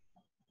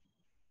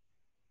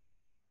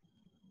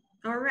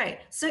 All right.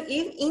 So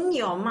if in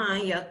your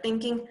mind you're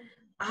thinking,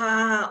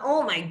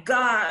 oh my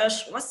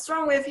gosh, what's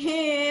wrong with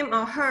him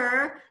or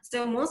her?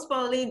 So most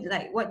probably,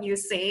 like what you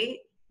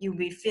say, you'll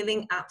be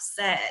feeling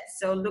upset.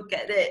 So look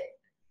at it.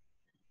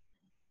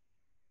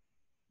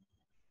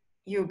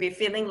 You'll be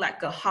feeling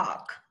like a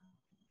hawk.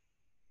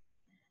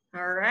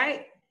 All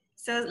right.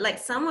 So like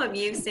some of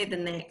you say the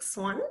next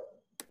one.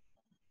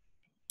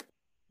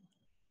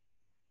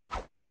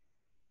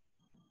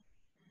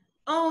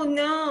 Oh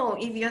no,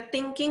 if you're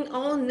thinking,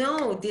 oh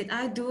no, did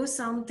I do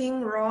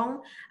something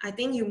wrong? I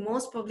think you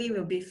most probably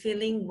will be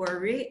feeling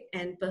worried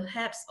and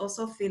perhaps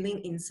also feeling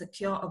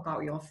insecure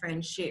about your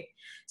friendship.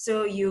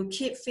 So you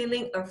keep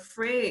feeling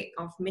afraid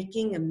of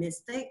making a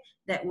mistake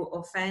that will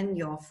offend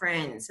your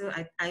friend. So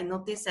I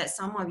noticed that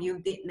some of you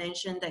did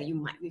mention that you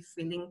might be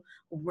feeling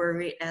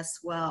worried as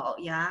well,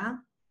 yeah?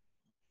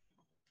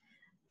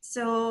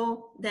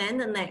 So then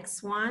the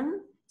next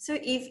one. So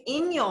if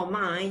in your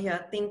mind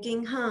you're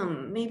thinking,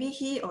 maybe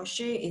he or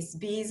she is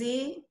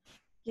busy,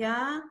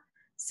 yeah.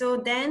 So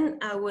then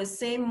I would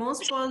say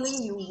most probably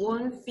you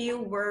won't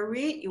feel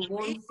worried, you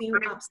won't feel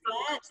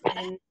upset,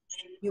 and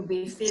you'll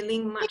be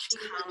feeling much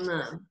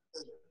calmer.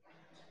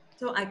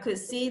 So I could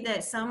see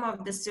that some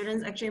of the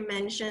students actually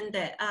mentioned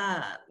that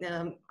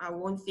I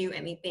won't feel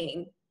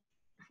anything.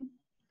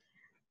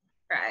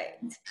 Right.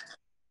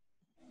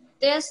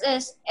 This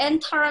is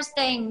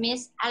interesting,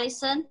 Miss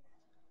Allison.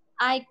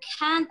 I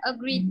can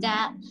agree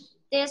that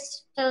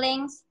these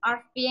feelings of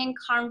being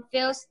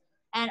confused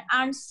and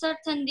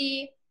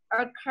uncertainty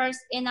occurs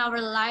in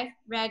our life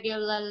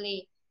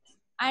regularly.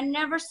 I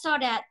never saw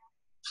that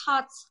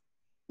thoughts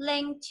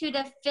linked to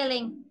the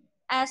feeling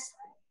as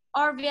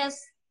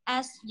obvious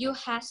as you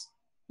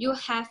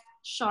have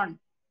shown.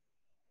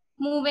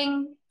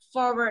 Moving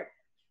forward,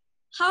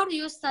 how do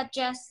you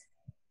suggest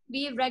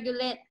we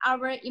regulate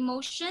our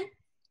emotion?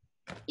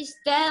 Is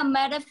there a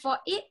method for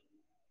it?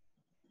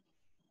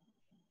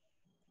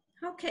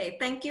 Okay,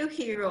 thank you,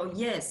 Hero.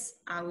 Yes,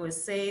 I would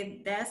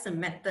say that's a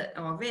method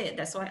of it.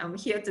 That's why I'm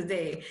here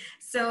today.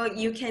 So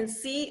you can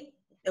see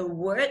a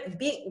word,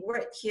 big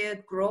word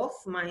here,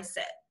 growth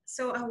mindset.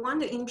 So I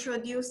want to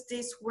introduce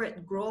this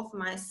word growth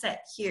mindset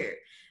here.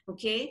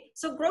 Okay,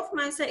 so growth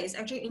mindset is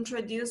actually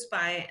introduced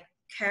by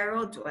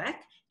Carol Dweck.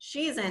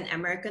 She is an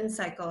American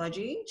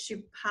psychologist.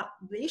 She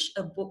published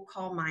a book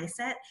called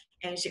Mindset,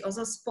 and she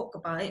also spoke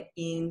about it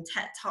in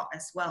TED Talk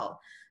as well.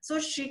 So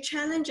she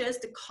challenges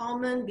the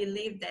common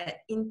belief that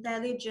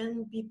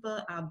intelligent people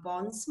are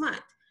born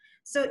smart.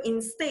 So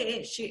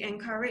instead, she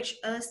encouraged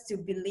us to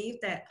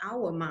believe that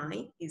our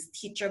mind is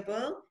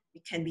teachable,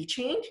 it can be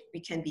changed, we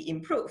can be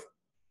improved.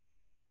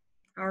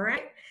 All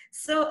right,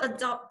 so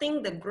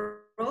adopting the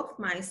growth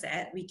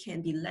mindset, we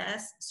can be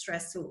less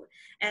stressful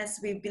as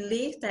we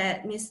believe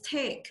that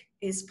mistake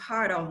is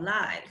part of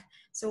life.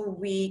 So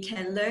we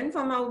can learn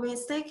from our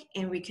mistake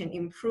and we can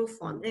improve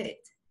on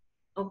it.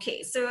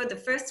 Okay, so the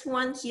first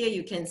one here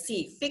you can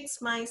see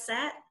fixed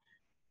mindset.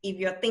 If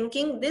you're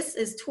thinking this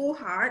is too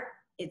hard,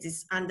 it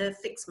is under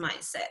fixed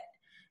mindset.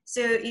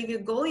 So if you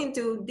go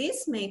into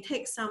this may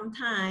take some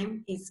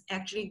time, it's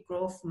actually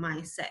growth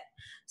mindset.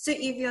 So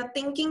if you're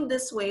thinking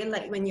this way,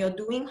 like when you're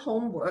doing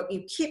homework,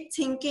 you keep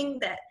thinking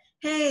that,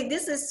 hey,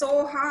 this is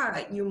so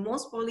hard, you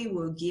most probably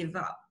will give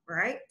up,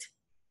 right?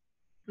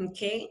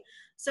 Okay,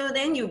 so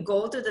then you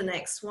go to the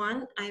next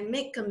one. I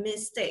make a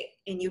mistake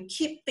and you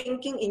keep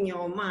thinking in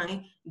your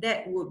mind,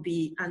 that would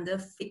be under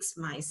fixed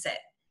mindset.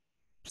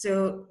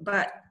 So,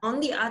 but on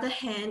the other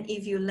hand,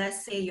 if you,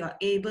 let's say you're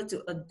able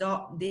to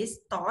adopt this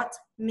thought,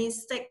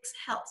 mistakes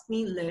helps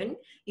me learn,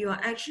 you are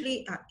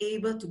actually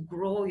able to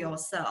grow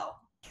yourself.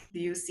 Do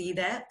you see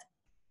that?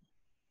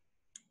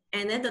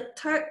 And then the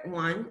third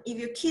one, if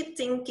you keep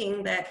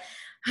thinking that,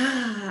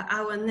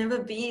 I will never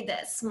be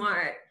that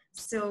smart,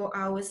 so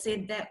I would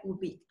say that would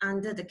be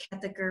under the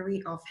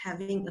category of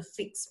having a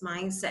fixed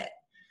mindset.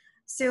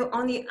 So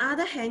on the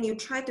other hand, you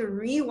try to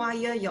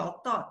rewire your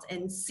thoughts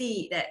and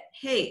see that,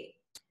 hey,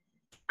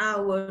 I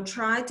will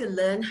try to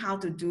learn how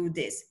to do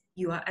this.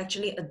 You are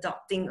actually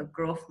adopting a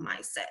growth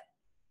mindset.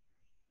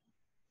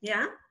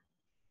 Yeah?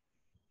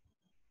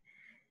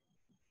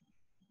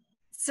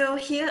 So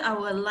here I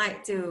would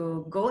like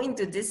to go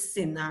into this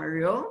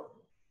scenario.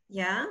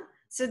 Yeah?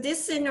 So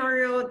this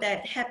scenario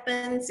that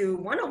happened to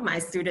one of my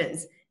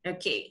students.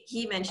 Okay,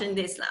 he mentioned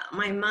this.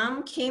 My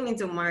mom came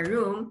into my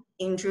room,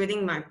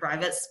 intruding my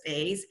private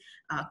space,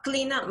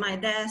 cleaned up my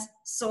desk,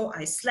 so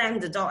I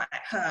slammed the door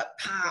at her,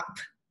 pop.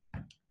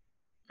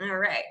 All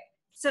right,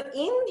 so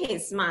in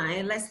his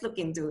mind, let's look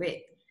into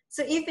it.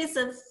 So if it's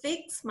a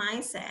fixed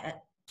mindset,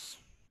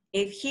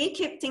 if he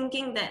keep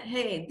thinking that,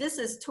 hey, this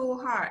is too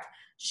hard,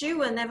 she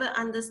will never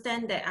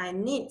understand that I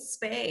need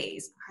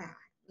space.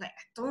 I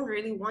don't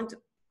really want to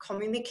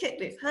communicate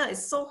with her.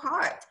 It's so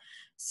hard.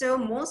 So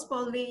most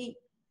probably,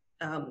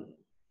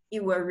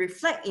 it will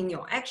reflect in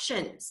your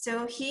action.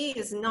 So he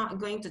is not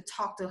going to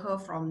talk to her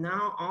from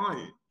now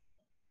on.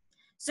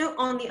 So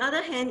on the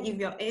other hand, if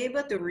you're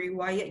able to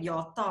rewire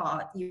your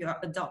thought, you are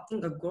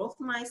adopting a growth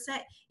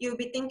mindset, you'll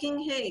be thinking,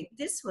 hey,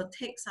 this will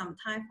take some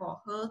time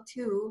for her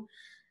to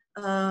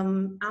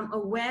I'm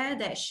aware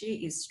that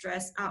she is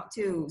stressed out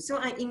too. So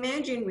I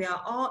imagine we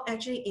are all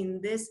actually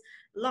in this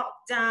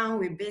lockdown.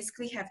 We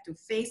basically have to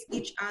face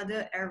each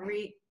other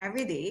every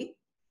day.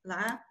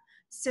 Lah.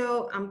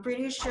 So I'm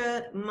pretty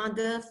sure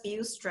mother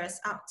feels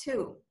stressed out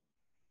too.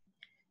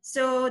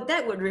 So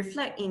that would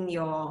reflect in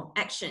your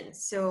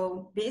actions.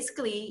 So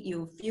basically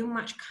you feel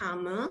much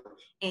calmer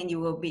and you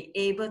will be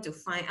able to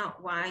find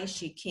out why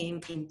she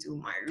came into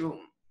my room.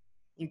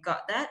 You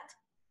got that?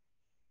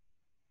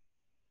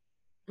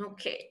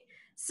 Okay.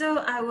 So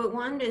I would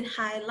want to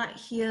highlight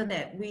here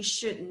that we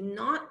should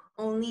not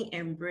only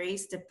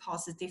embrace the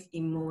positive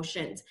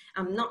emotions.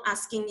 I'm not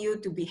asking you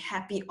to be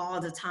happy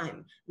all the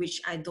time, which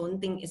I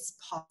don't think is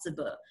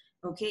possible.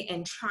 Okay,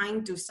 and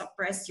trying to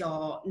suppress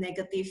your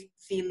negative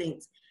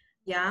feelings.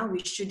 Yeah, we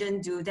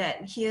shouldn't do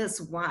that.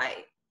 Here's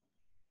why.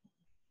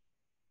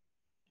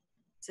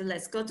 So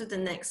let's go to the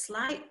next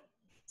slide.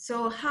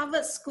 So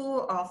Harvard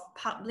School of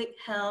Public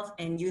Health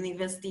and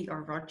University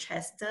of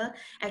Rochester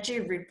actually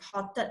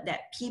reported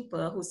that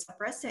people who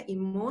suppress their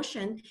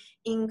emotion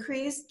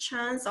increase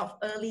chance of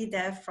early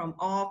death from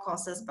all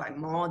causes by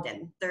more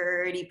than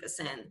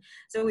 30%.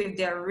 So with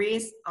their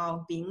risk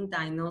of being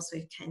diagnosed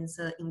with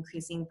cancer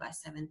increasing by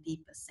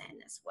 70%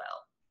 as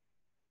well.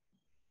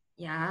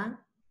 Yeah.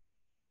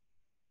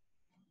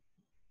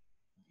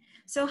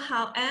 So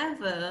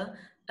however,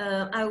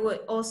 I would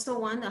also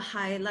want to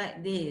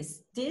highlight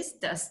this. This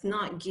does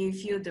not give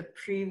you the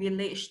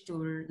privilege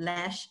to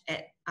lash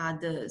at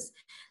others.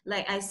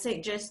 Like I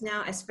said just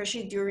now,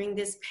 especially during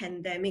this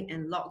pandemic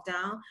and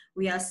lockdown,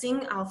 we are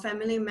seeing our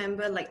family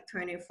member like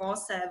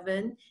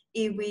 24/7.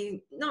 If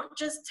we not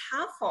just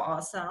tough for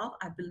ourselves,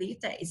 I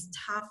believe that it's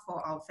tough for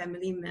our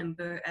family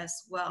member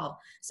as well.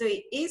 So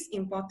it is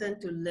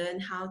important to learn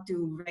how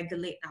to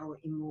regulate our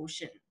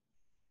emotion.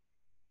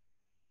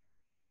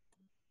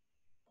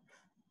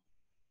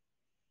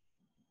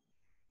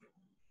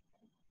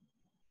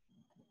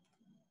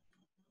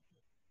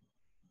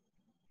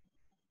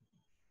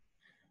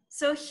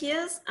 So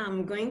here's,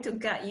 I'm going to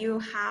guide you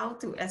how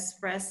to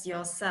express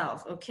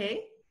yourself,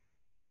 okay?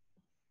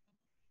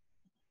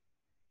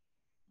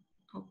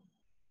 Oh.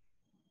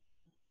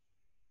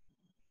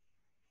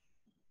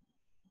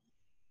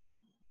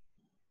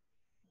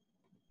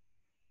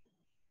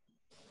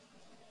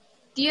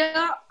 Dear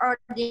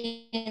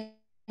audience,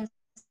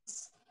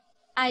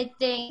 I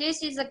think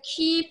this is a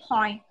key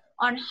point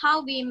on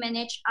how we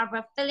manage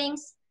our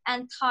feelings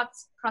and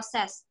thoughts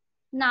process.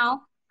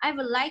 Now, I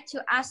would like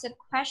to ask a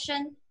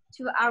question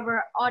to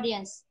our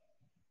audience.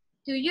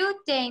 Do you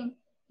think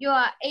you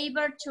are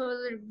able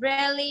to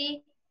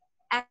really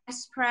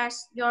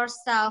express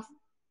yourself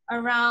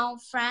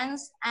around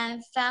friends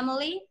and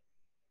family?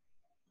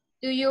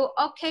 Do you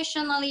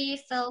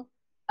occasionally feel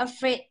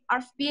afraid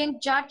of being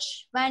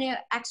judged when you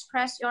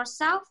express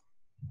yourself?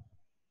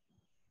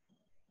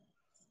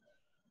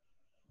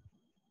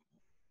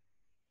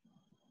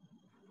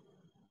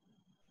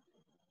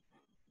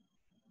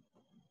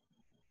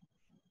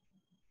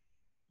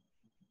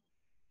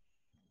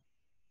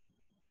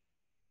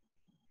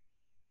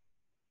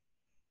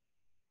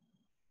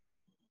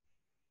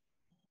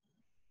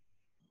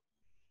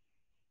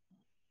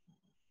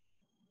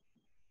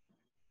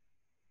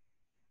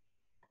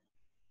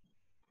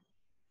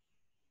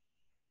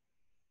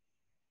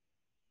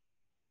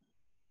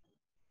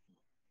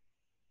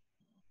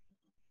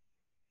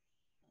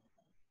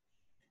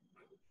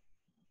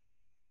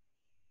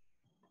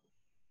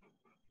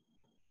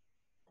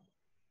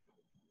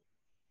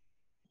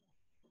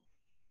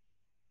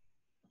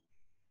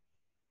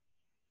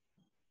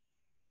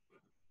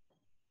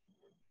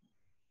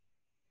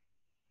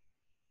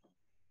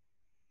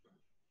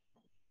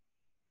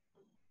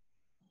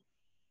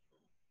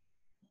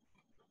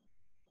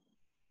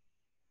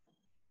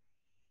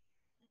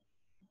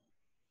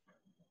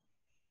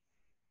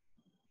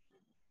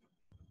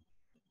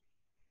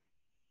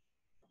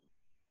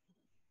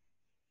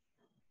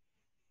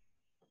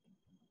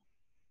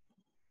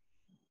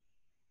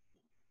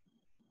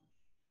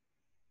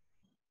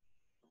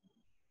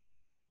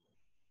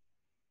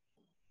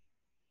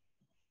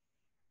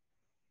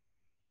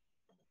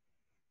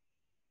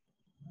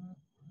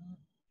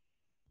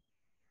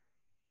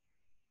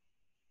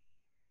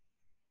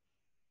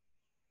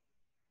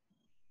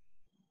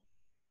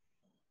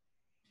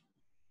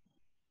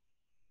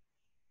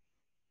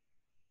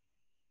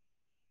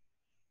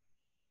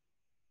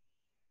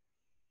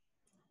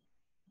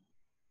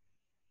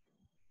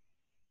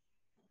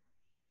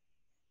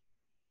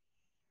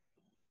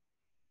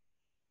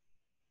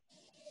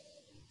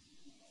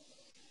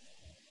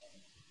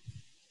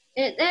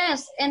 It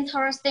is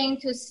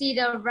interesting to see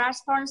the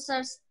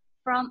responses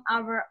from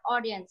our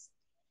audience.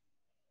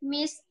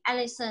 Miss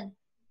Allison,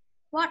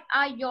 what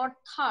are your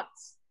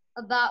thoughts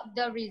about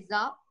the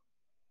result?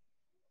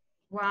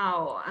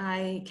 Wow,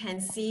 I can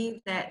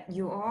see that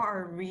you all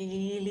are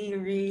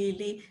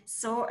really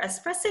so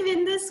expressive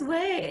in this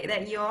way,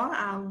 that you all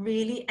are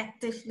really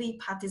actively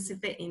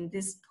participate in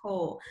this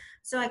poll.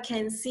 So I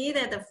can see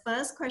that the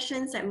first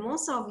questions that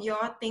most of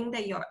y'all think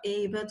that you're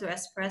able to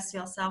express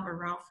yourself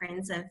around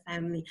friends and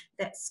family.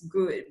 That's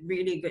good,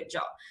 really good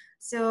job.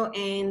 So,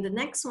 and the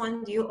next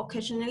one, do you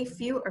occasionally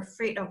feel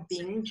afraid of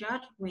being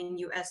judged when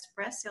you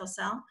express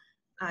yourself?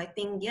 I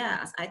think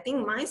yes, I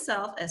think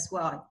myself as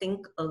well, I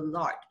think a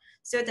lot.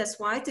 So that's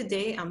why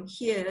today I'm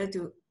here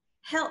to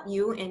help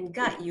you and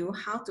guide you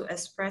how to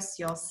express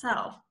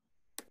yourself.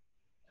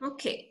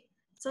 Okay,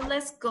 so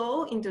let's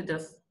go into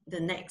the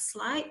next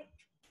slide.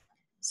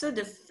 So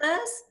the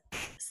first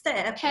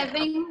step,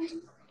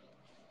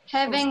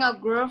 having a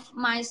growth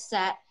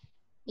mindset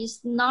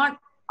is not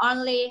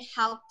only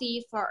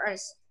healthy for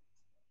us,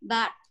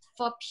 but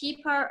for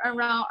people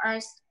around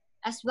us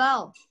as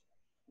well.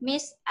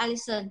 Miss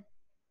Allison,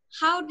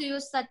 how do you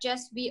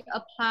suggest we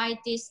apply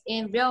this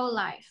in real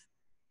life?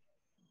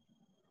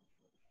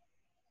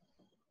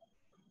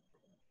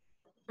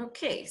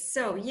 Okay,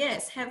 so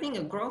yes, having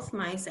a growth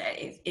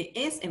mindset, it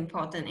is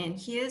important. And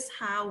here's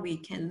how we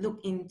can look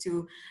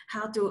into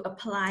how to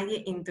apply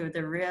it into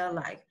the real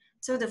life.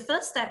 So the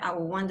first step I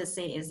would want to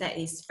say is that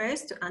it's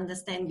first to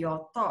understand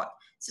your thought.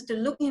 So to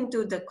look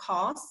into the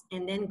cause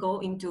and then go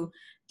into,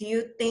 do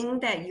you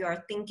think that you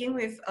are thinking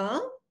with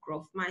a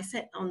growth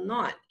mindset or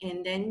not?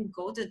 And then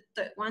go to the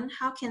third one,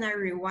 how can I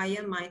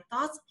rewire my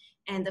thoughts?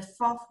 And the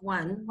fourth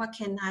one, what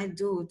can I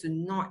do to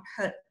not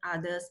hurt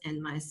others and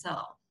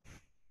myself?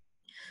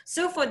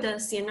 So for the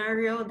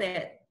scenario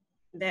that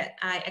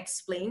I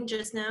explained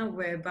just now,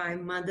 whereby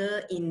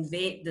mother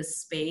invade the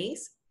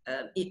space,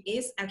 it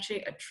is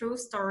actually a true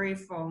story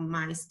for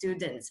my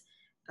students.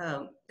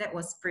 That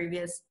was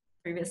previous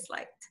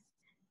slide.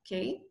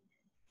 Okay.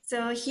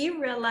 So he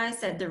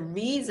realized that the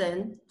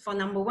reason, for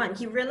number one,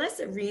 he realized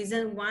the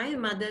reason why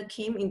mother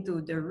came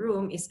into the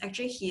room is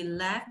actually he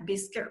left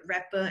biscuit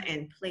wrapper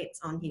and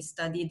plates on his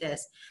study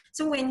desk.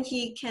 So when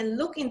he can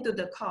look into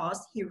the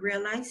cause, he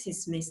realized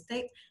his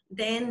mistake,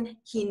 then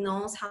he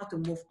knows how to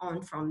move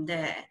on from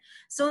there.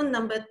 So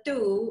number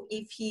two,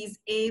 if he's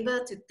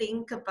able to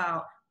think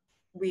about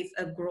with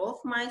a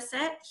growth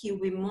mindset, he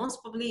will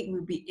most probably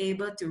will be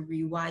able to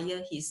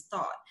rewire his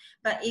thought.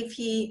 But if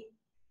he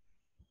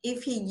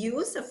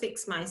use a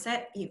fixed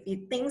mindset, if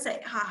he thinks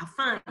that,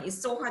 fine,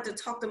 it's so hard to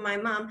talk to my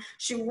mom,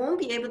 she won't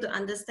be able to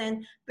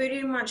understand,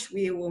 pretty much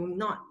we will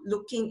not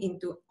looking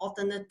into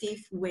alternative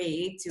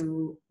way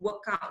to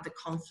work out the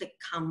conflict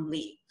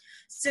calmly.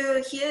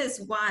 So here's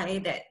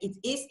why that it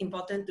is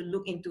important to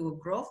look into a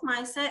growth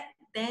mindset.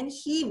 Then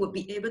he would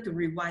be able to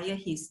rewire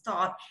his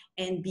thought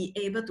and be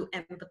able to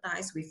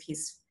empathize with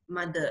his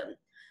mother.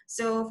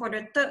 So for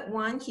the third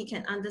one, he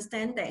can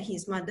understand that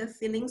his mother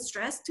feeling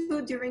stressed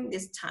too during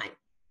this time.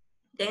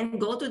 Then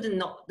go to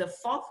the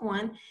fourth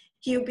one,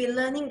 he'll be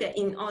learning that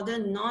in order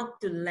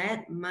not to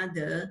let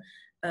mother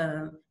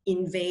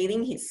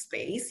invading his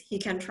space, he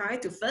can try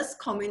to first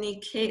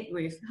communicate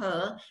with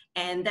her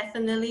and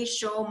definitely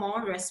show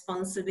more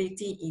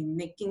responsibility in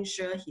making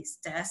sure his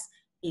desk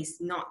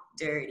is not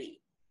dirty.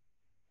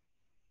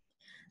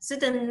 So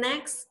the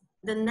next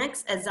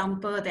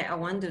example that I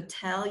want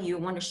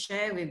to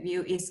share with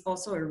you is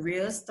also a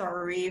real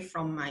story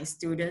from my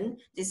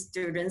student, this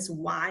student's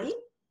wife.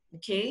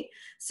 Okay,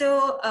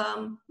 so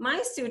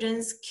my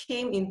students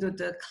came into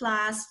the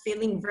class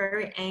feeling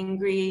very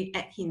angry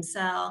at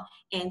himself,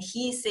 and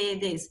he said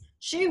this,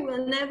 she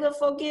will never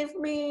forgive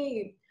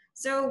me.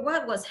 So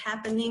what was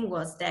happening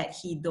was that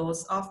he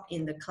dozed off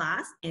in the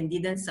class and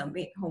didn't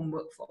submit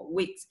homework for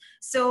weeks.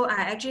 So I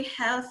actually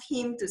helped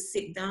him to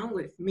sit down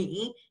with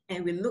me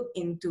and we look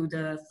into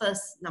the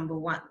first number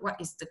one, what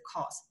is the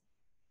cause?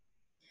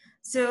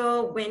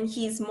 So when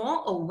he's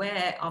more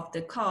aware of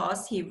the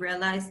cause, he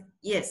realized,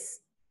 yes,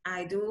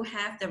 I do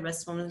have the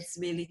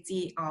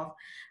responsibility of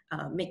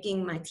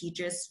making my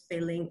teachers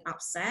feeling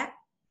upset.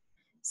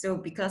 So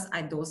because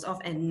I dozed off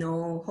and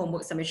no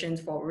homework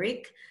submissions for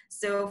week.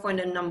 So for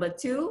the number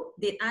two,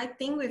 did I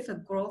think with a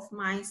growth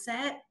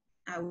mindset?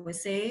 I would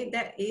say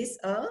that is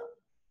a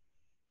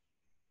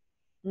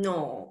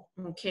no.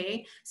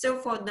 Okay. So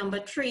for number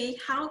three,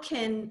 how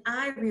can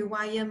I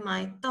rewire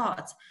my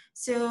thoughts?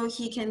 So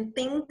he can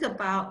think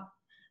about,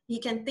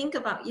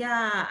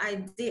 yeah,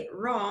 I did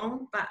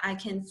wrong, but I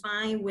can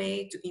find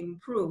way to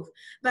improve.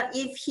 But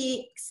if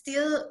he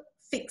still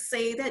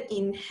fixated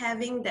in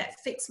having that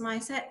fixed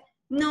mindset,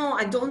 no,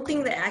 I don't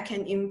think that I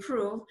can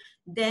improve,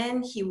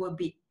 then he will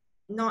be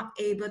not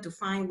able to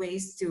find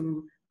ways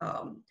to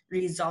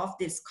resolve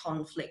this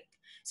conflict.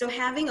 So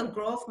having a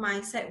growth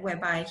mindset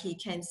whereby he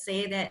can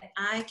say that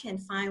I can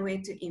find way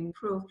to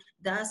improve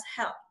does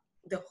help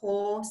the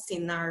whole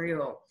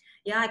scenario.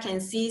 Yeah, I can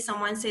see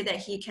someone say that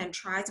he can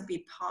try to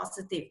be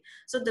positive.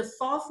 So the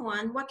fourth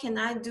one, what can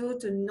I do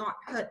to not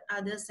hurt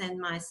others and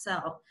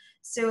myself?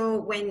 So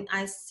when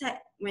I sit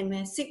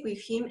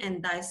with him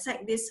and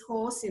dissect this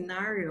whole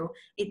scenario,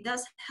 it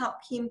does help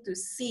him to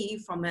see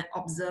from an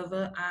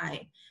observer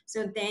eye.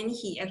 So then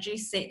he actually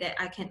said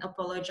that I can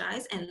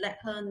apologize and let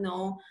her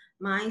know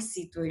my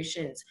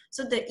situations.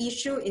 So the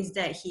issue is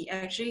that he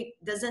actually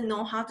doesn't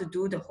know how to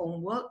do the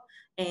homework,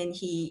 and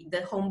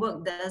the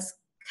homework does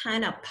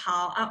kind of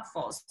pile up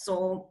for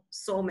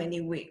so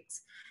many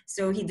weeks.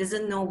 So he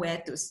doesn't know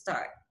where to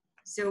start.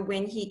 So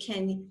when he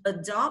can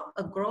adopt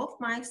a growth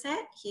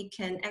mindset, he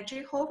can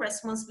actually hold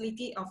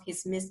responsibility of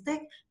his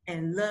mistake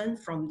and learn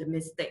from the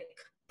mistake.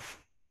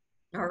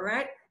 All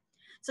right,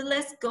 so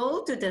let's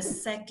go to the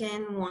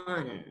second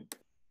one.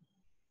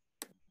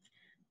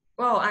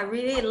 Well, I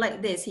really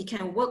like this. He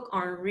can work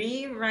on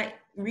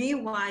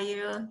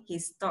rewire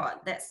his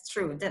thought. That's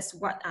true. That's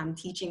what I'm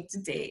teaching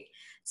today.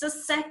 So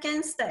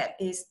second step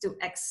is to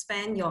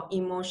expand your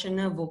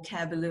emotional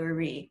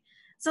vocabulary.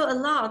 So a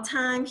lot of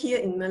time here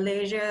in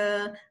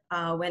Malaysia,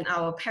 when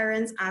our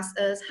parents ask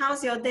us,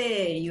 how's your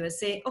day? You will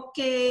say,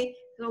 okay.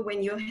 So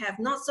when you have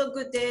not so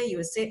good day, you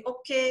will say,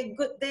 okay,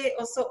 good day,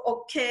 also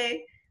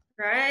okay,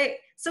 right?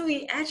 So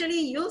we actually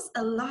use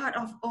a lot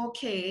of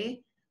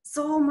okay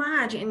so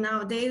much in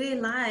our daily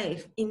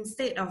life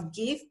instead of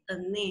give a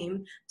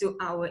name to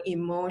our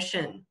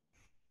emotion.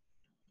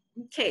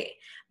 Okay,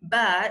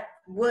 but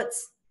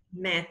words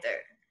matter.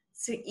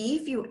 So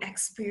if you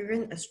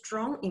experience a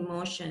strong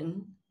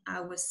emotion, I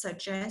would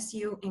suggest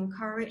you,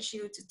 encourage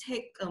you to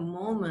take a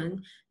moment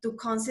to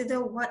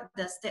consider what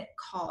does that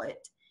call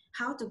it?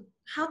 How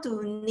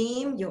to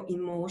name your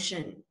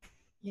emotion.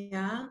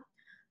 Yeah.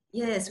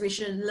 Yes, we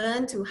should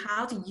learn to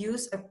how to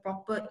use a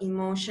proper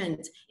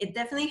emotions. It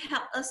definitely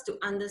helps us to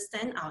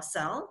understand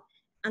ourselves,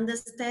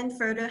 understand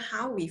further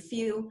how we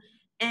feel,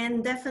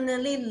 and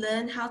definitely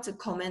learn how to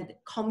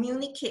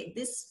communicate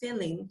this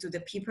feeling to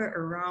the people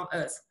around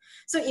us.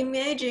 So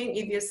imagine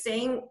if you're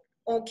saying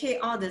okay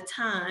all the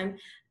time,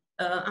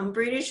 I'm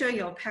pretty sure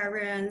your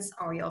parents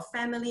or your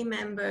family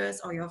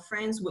members or your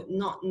friends would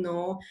not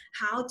know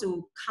how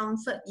to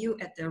comfort you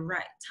at the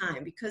right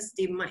time, because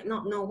they might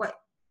not know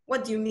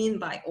what do you mean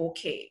by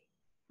okay?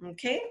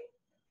 Okay?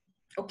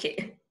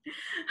 Okay.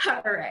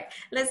 All right.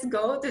 Let's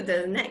go to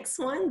the next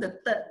one, the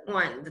third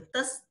one.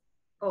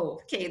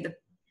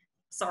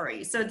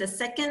 So the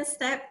second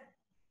step,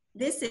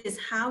 this is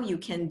how you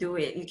can do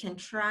it. You can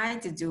try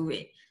to do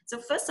it. So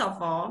first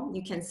of all,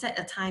 you can set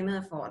a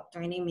timer for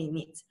 20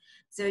 minutes.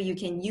 So you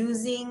can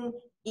using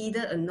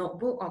either a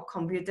notebook or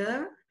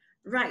computer,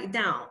 write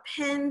down,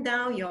 pen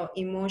down your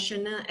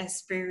emotional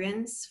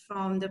experience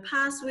from the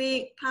past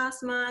week,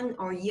 past month,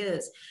 or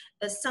years.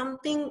 A strong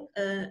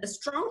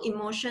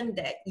emotion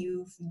that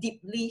you've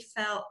deeply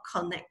felt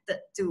connected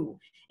to.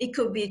 It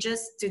could be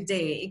just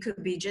today, it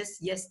could be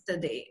just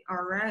yesterday,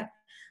 all right?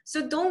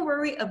 So don't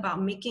worry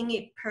about making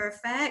it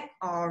perfect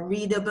or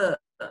readable.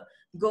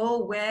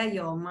 Go where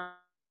your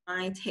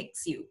mind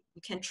takes you.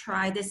 You can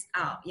try this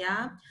out,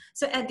 yeah?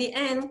 So at the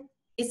end,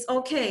 it's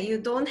okay. You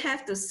don't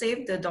have to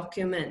save the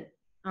document,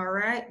 all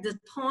right? The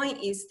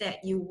point is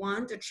that you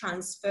want to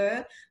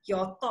transfer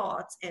your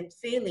thoughts and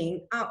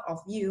feeling out of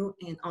you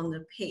and on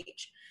the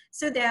page.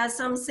 So there are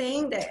some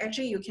saying that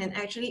actually you can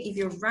actually, if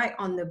you write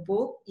on the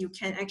book, you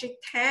can actually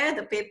tear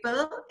the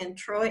paper and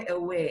throw it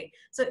away.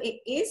 So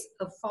it is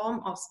a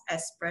form of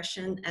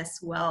expression as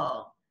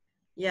well.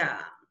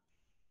 Yeah.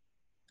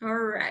 All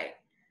right.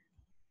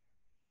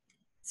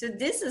 So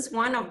this is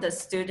one of the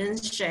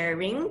students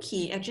sharing.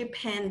 He actually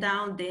penned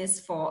down this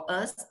for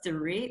us to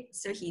read.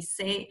 So he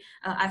said,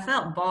 I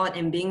felt bored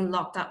and being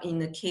locked up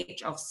in a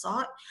cage of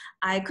sort.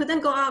 I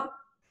couldn't go out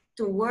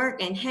to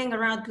work and hang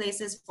around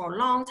places for a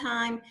long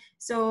time.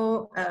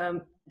 So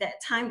that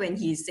time when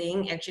he's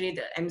saying actually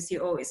the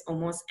MCO is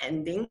almost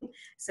ending.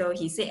 So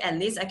he said, at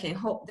least I can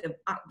hope the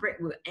outbreak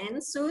will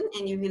end soon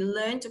and you will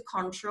learn to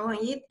control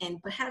it.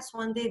 And perhaps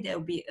one day there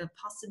will be a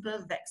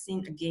possible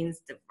vaccine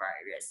against the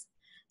virus.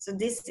 So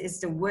this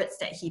is the words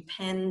that he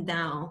penned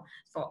down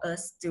for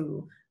us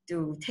to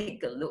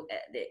take a look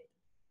at it.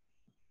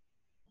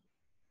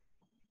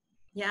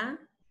 Yeah.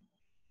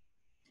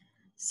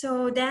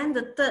 So then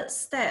the third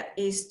step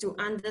is to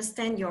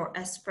understand your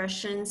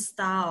expression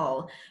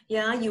style.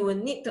 Yeah, you will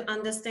need to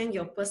understand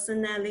your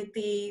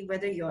personality,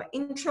 whether you're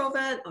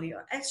introvert or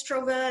you're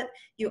extrovert.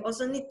 You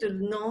also need to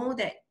know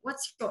that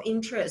what's your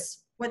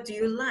interest, what do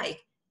you like,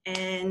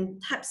 and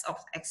types of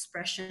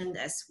expression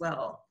as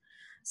well.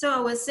 So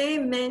I would say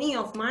many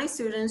of my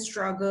students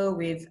struggle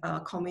with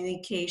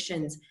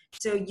communications.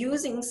 So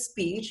using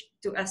speech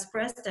to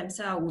express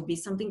themselves would be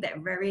something that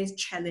very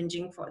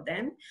challenging for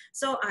them.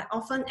 So I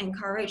often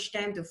encourage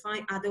them to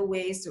find other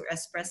ways to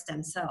express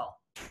themselves.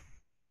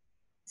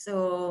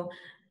 So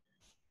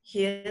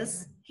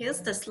here's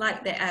the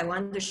slide that I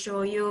want to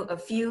show you a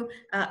few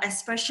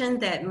expressions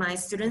that my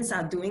students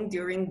are doing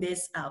during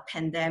this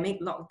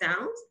pandemic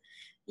lockdown.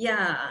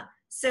 Yeah.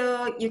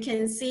 So you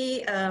can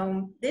see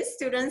this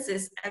student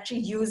is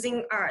actually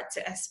using art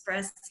to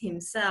express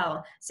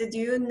himself. So do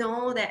you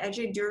know that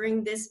actually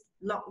during this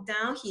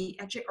lockdown, he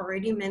actually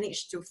already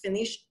managed to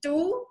finish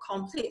 2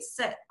 complete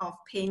set of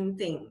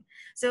painting.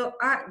 So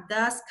art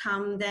does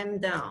calm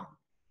them down.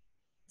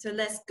 So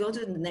let's go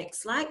to the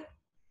next slide.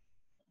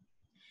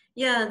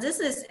 Yeah, this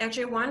is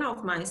actually one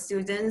of my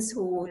students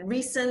who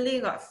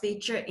recently got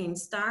featured in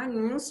Star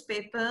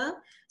newspaper.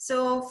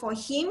 So for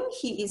him,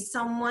 he is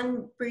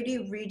someone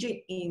pretty rigid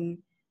in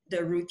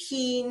the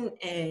routine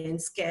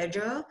and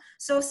schedule.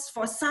 So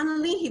for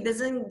suddenly he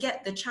doesn't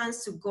get the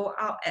chance to go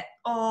out at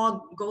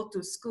all, go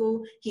to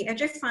school. He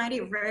actually find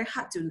it very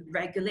hard to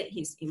regulate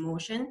his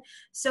emotion.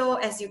 So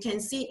as you can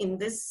see in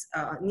this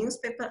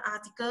newspaper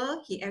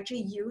article, he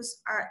actually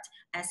used art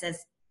as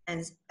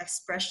an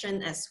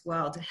expression as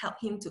well to help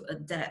him to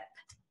adapt.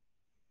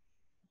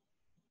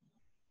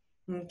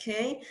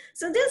 Okay,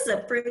 so this is a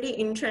pretty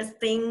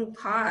interesting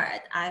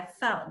part. I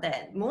felt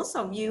that most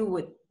of you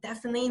would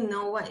definitely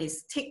know what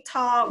is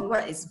TikTok,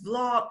 what is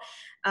vlog.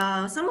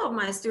 Some of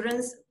my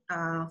students,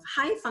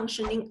 high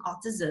functioning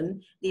autism,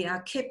 they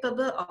are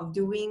capable of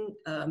doing,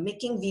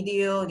 making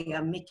video, they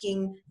are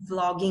making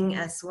vlogging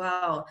as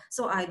well.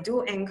 So I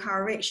do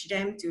encourage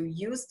them to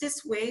use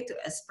this way to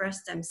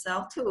express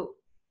themselves too.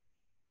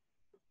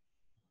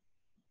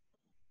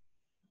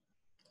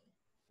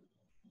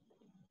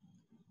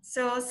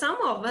 So some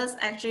of us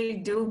actually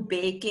do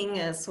baking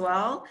as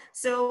well.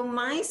 So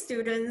my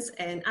students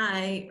and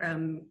I,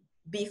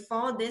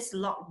 before this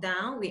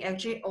lockdown, we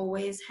actually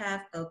always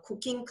have a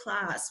cooking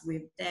class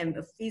with them,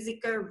 a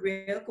physical,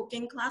 real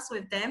cooking class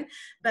with them.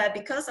 But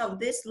because of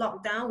this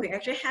lockdown, we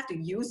actually have to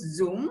use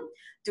Zoom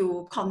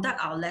to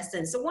conduct our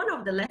lessons. So one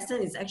of the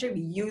lessons is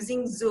actually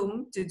using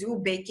Zoom to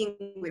do baking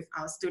with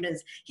our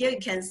students. Here you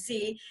can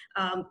see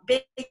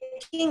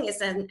baking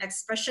is an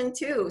expression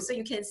too. So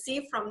you can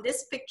see from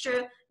this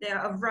picture, there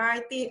are a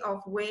variety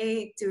of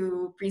ways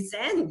to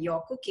present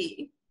your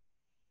cookie.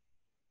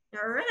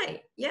 All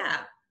right,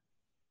 yeah.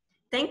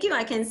 Thank you.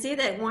 I can see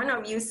that one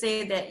of you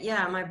say that,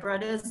 yeah, my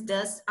brother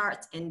does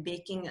art and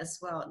baking as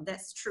well.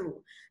 That's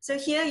true. So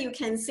here you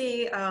can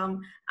see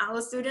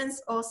our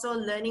students also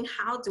learning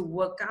how to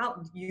work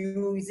out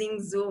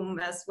using Zoom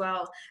as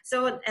well.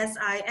 So as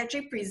I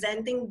actually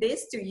presenting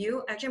this to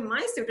you, actually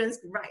my students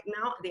right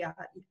now, they are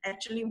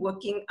actually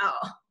working out.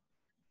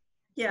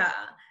 Yeah,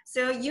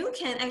 so you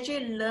can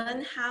actually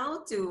learn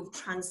how to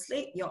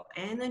translate your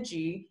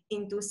energy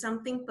into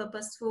something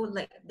purposeful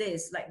like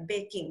this, like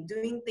baking,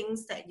 doing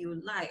things that you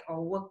like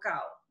or work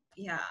out.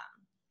 Yeah.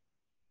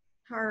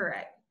 All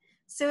right.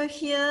 So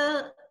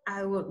here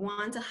I would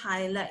want to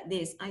highlight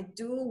this. I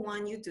do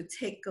want you to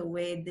take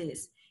away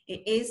this.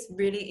 It is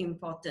really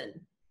important.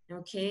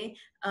 Okay.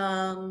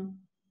 All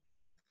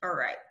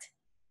right.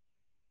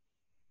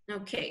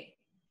 Okay.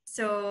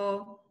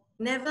 So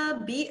never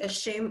be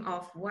ashamed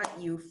of what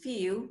you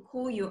feel,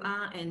 who you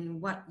are,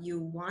 and what you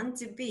want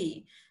to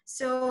be.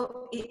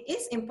 So it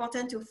is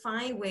important to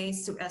find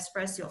ways to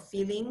express your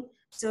feeling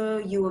so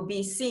you will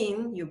be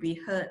seen, you'll be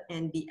heard,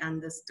 and be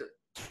understood.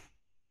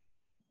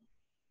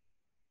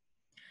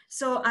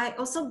 So I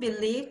also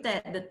believe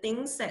that the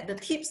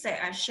tips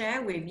that I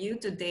share with you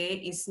today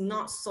is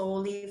not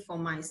solely for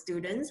my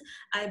students.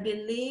 I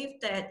believe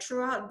that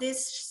throughout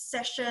this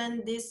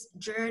session, this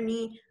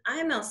journey,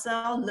 I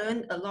myself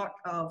learned a lot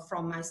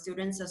from my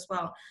students as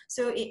well.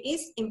 So it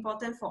is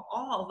important for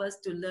all of us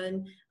to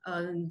learn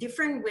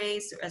different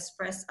ways to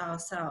express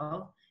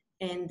ourselves.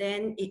 And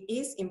then it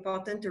is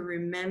important to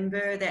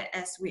remember that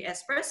as we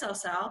express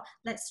ourselves,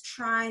 let's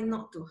try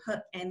not to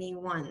hurt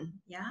anyone,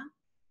 yeah?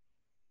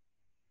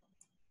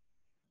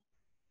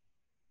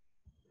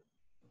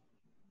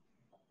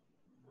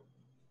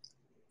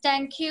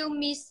 Thank you,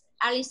 Miss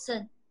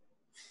Allison.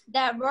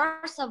 That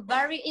was a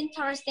very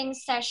interesting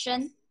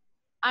session.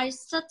 I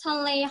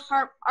certainly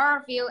hope all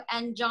of you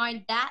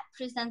enjoyed that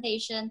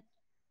presentation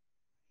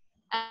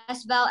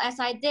as well as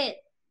I did.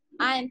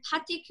 I am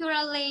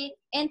particularly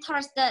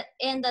interested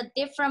in the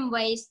different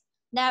ways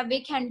that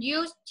we can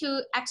use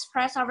to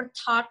express our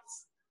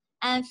thoughts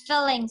and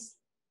feelings.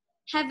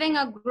 Having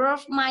a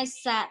growth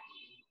mindset,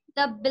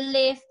 the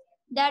belief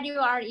that you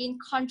are in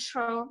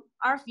control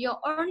of your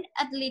own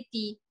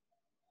ability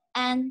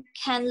and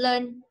can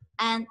learn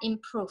and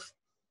improve,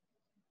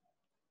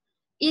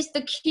 is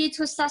the key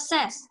to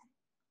success.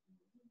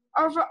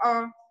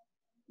 Overall,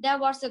 that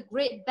was a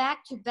great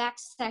back-to-back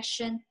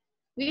session.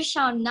 We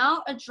shall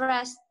now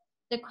address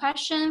the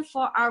question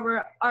for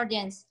our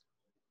audience.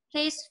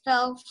 Please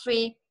feel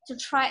free to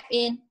try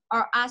in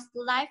or ask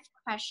live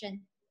questions.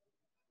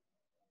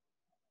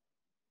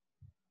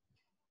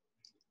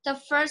 The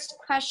first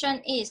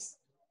question is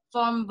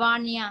from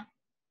Vanya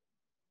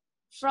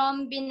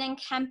from Penang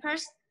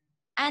campus,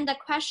 and the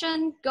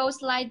question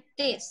goes like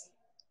this.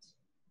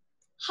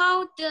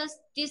 How does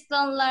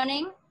distance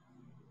learning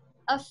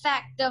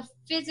affect the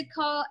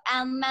physical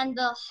and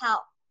mental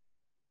health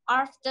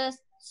of the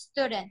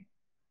student?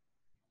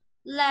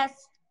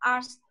 Let's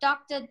ask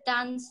Dr.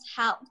 Dan's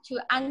help to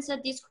answer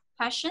this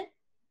question.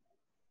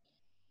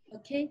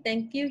 Okay,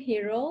 thank you,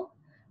 Hero.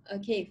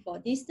 Okay, for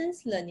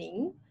distance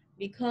learning,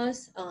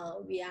 because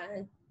we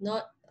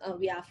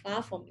are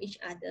far from each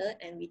other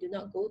and we do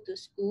not go to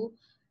school,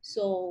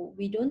 so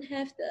we don't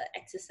have the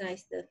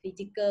exercise, the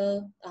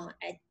physical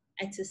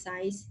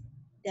exercise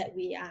that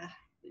we are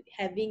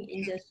having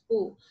in the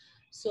school.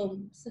 So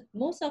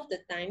most of the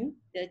time,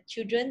 the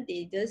children,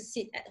 they just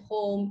sit at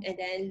home and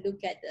then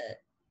look at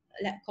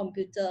the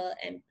computer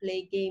and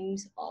play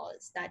games or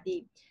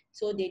study.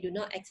 So they do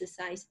not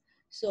exercise.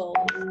 So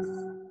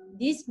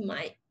this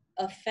might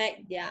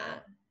affect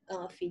their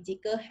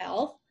physical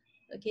health.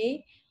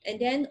 Okay, and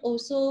then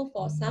also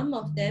for some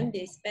of them,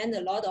 they spend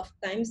a lot of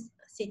time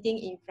sitting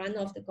in front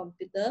of the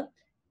computer,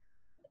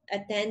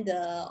 attend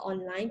the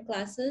online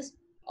classes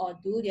or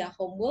do their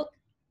homework.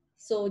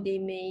 So they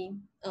may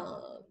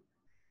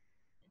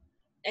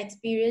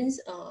experience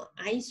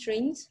eye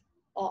strains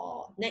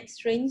or neck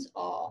strains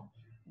or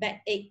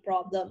backache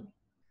problem.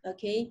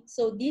 Okay,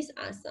 so these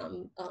are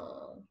some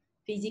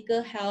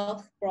physical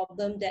health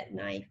problem that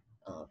might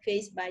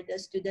faced by the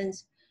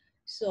students.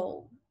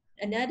 So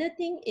another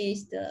thing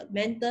is the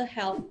mental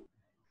health,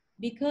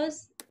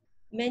 because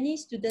many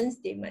students,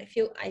 they might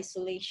feel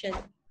isolation,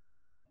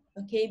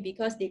 okay,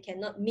 because they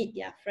cannot meet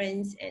their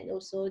friends and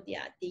also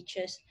their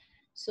teachers.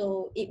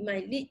 So it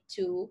might lead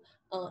to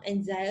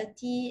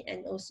anxiety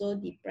and also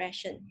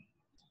depression.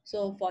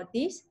 So for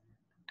this,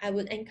 I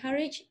would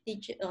encourage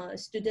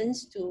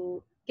students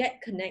to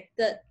get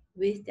connected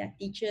with their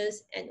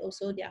teachers and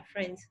also their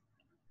friends.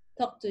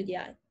 Talk to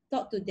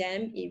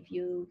them if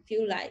you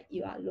feel like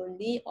you are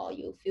lonely or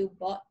you feel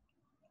bored.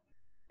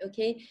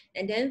 Okay,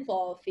 and then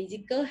for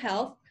physical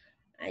health,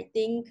 I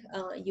think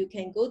you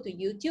can go to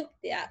YouTube.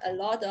 There are a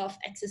lot of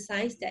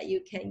exercise that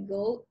you can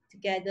go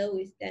together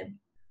with them.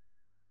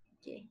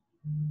 Okay,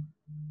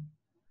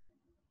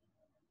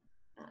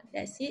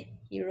 that's it,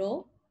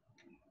 Hero.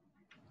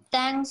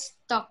 Thanks,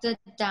 Dr.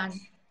 Dan.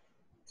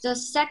 The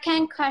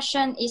second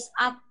question is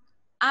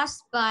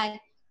asked by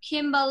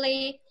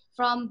Kimberly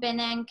from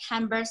Penang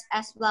campus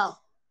as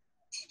well.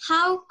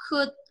 How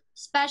could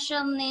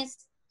special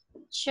needs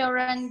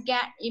children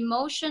get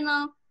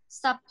emotional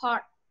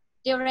support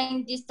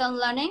during distance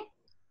learning?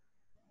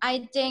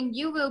 I think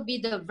you will be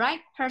the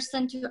right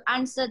person to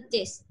answer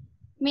this.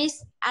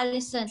 Miss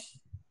Allison,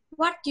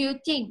 what do you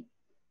think?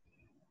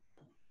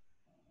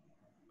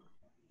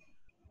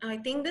 I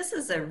think this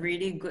is a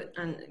really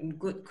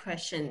good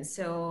question.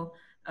 So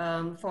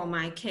for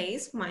my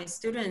case, my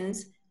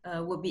students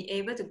will be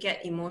able to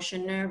get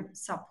emotional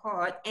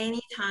support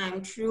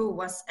anytime through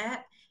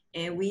WhatsApp,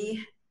 and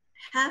we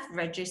have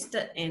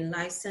registered and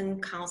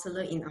licensed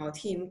counselor in our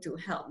team to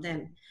help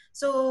them.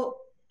 So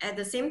at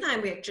the same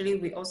time,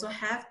 we also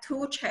have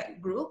 2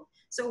 chat groups.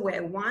 So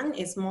where one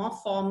is more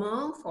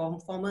formal, for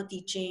formal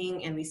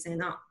teaching, and we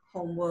send out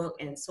homework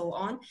and so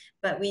on.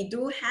 But we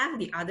do have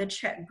the other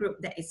chat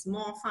group that is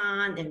more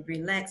fun and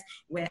relaxed,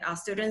 where our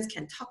students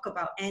can talk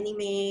about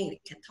anime, we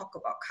can talk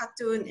about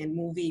cartoon and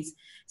movies.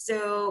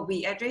 So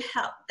we actually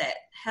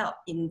help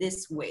in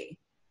this way.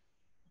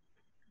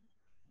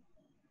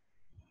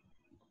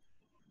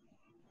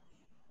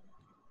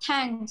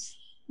 Thanks,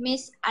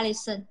 Miss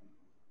Allison.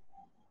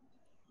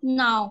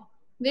 Now,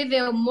 we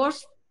will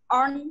move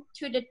on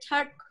to the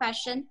third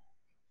question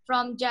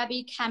from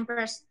JB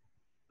campus.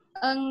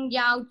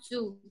 Yao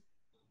Zhu.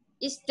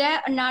 Is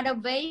there another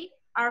way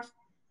of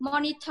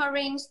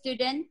monitoring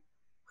students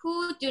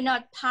who do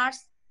not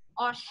pass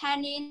or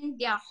hand in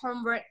their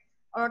homework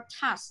or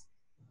tasks?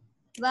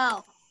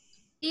 Well,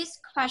 this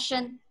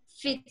question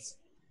fits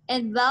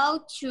in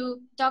well to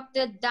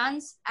Dr.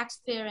 Dan's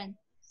experience.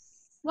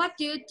 What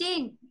do you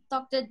think,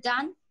 Dr.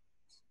 Dan?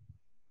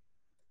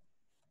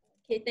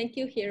 Okay, thank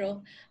you,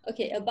 Hero.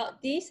 Okay,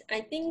 about this,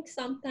 I think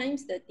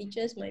sometimes the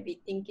teachers might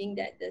be thinking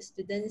that the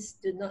students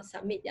do not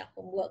submit their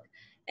homework.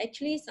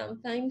 Actually,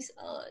 sometimes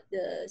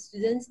the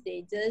students,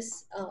 they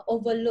just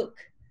overlook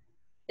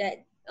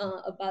that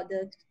about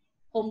the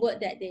homework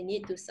that they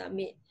need to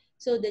submit.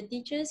 So the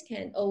teachers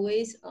can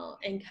always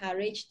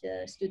encourage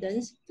the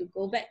students to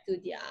go back to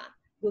their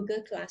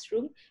Google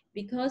Classroom,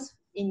 because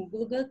in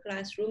Google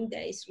Classroom,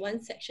 there is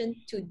one section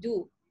to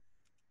do,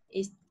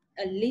 is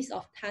a list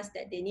of tasks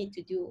that they need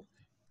to do.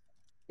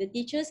 The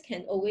teachers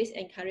can always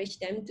encourage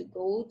them to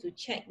go to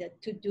check the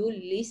to-do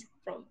list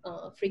from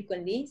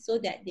frequently, so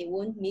that they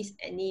won't miss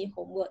any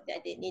homework that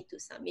they need to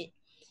submit.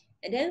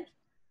 And then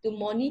to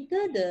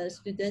monitor the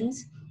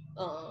students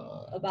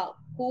about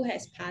who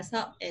has passed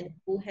up and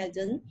who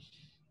hasn't,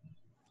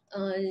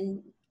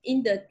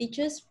 in the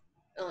teacher's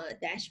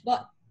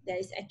dashboard, there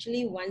is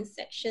actually one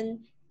section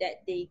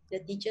that the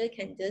teacher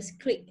can just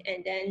click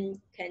and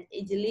then can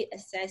easily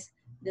access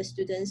the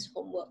students'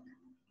 homework.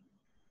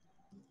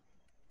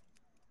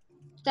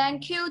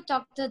 Thank you,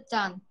 Dr.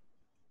 Dan.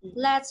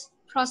 Let's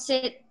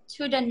proceed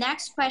to the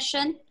next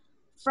question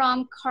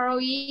from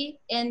Chloe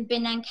in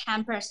Penang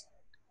campus.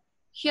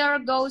 Here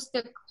goes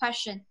the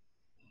question.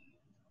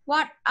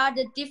 What are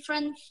the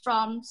different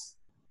forms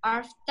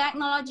of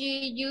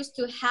technology used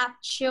to help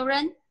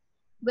children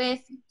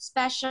with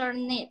special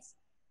needs?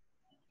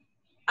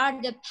 Are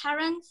the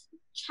parents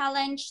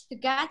challenged to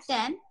get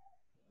them?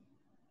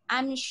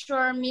 I'm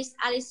sure Miss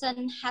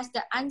Allison has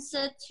the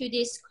answer to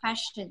this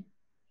question.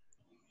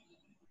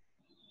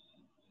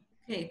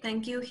 Okay,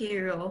 thank you,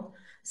 Hero.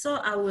 So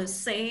I would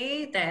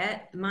say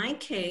that my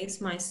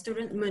case,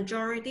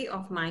 majority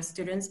of my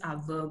students are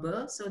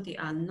verbal, so they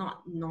are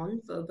not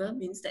non-verbal,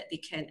 means that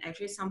they can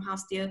actually somehow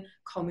still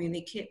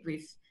communicate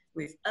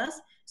with us.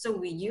 So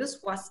we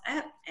use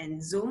WhatsApp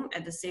and Zoom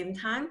at the same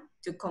time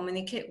to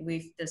communicate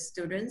with the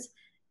students.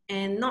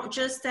 And not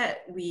just that,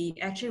 we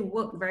actually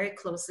work very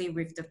closely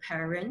with the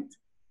parent.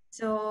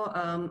 So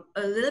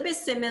a little bit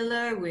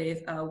similar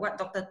with what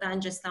Dr. Tan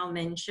just now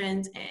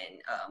mentioned,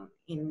 and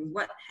in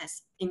what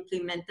has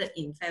implemented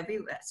in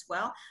Fairview as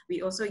well.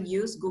 We also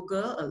use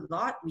Google a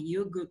lot. We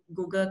use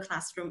Google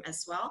Classroom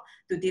as well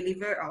to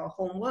deliver our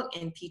homework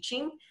and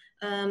teaching.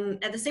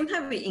 At the same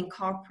time, we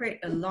incorporate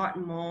a lot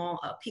more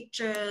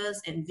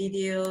pictures and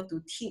video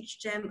to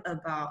teach them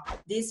about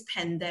this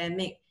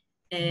pandemic.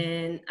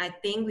 And I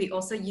think we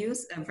also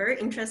use a very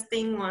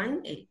interesting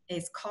one.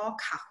 It's called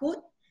Kahoot.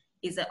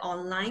 It's an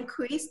online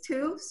quiz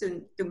too,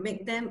 so to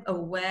make them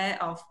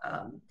aware of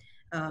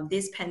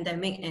this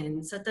pandemic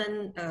and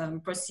certain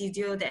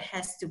procedure that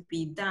has to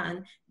be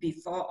done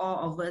before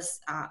all of us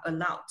are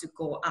allowed to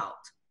go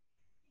out.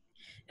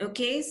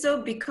 Okay,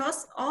 so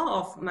because all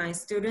of my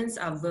students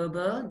are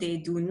verbal, they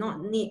do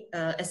not need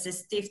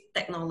assistive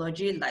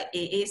technology like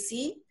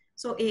AAC.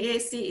 So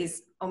AAC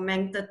is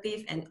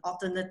augmentative and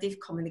alternative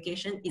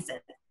communication. It's an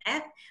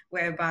app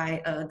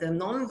whereby the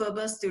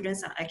non-verbal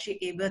students are actually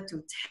able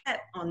to tap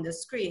on the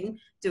screen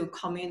to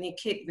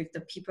communicate with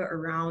the people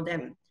around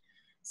them.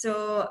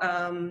 So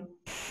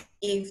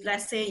if,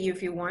 let's say,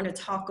 if you want to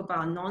talk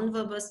about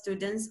non-verbal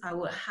students, I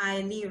would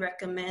highly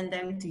recommend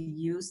them to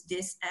use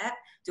this app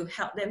to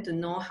help them to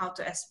know how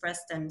to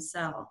express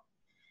themselves.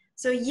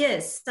 So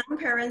yes, some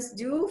parents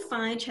do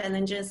find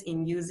challenges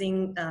in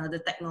using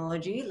the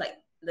technology like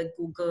the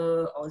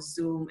Google or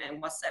Zoom and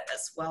WhatsApp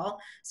as well.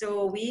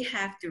 So we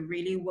have to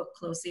really work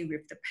closely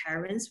with the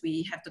parents.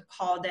 We have to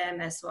call them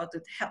as well to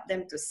help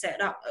them to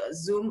set up a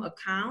Zoom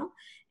account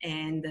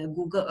and the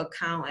Google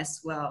account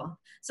as well.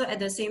 So at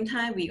the same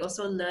time, we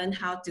also learn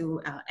how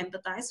to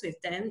empathize with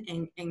them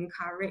and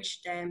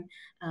encourage them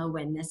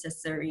when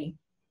necessary.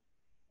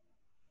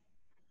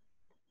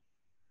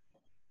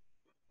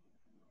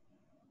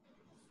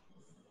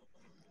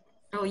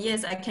 Oh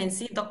yes, I can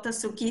see Dr.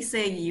 Suki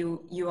say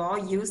you all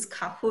use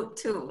Kahoot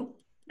too.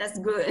 That's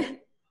good.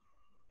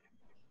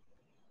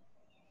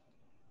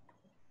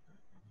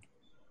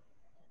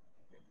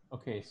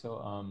 Okay, so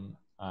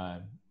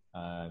I'm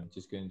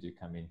just going to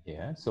come in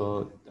here.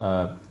 So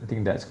I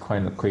think that's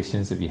quite the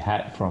questions that we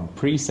had from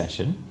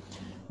pre-session.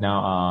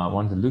 Now I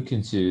want to look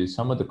into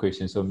some of the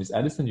questions. So Ms.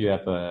 Addison, you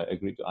have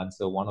agreed to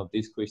answer one of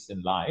these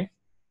questions live.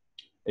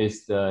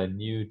 Is the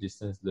new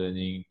distance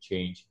learning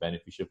change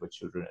beneficial for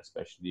children,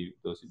 especially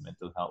those with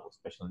mental health or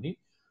special needs,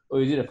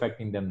 or is it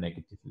affecting them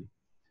negatively?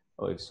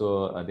 Or if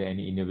so, are there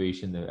any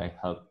innovation that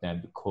help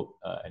them to cope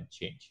and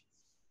change?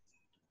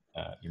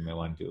 You may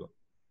want to.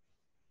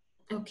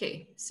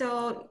 Okay,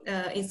 so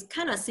it's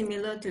kind of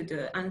similar to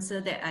the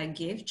answer that I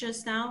gave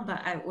just now,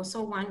 but I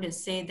also want to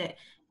say that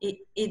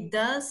it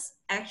does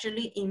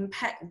actually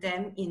impact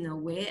them in a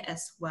way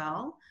as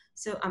well.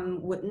 So I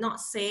would not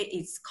say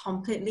it's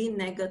completely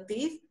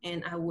negative,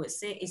 and I would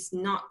say it's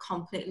not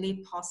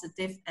completely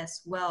positive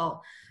as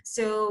well.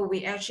 So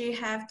we actually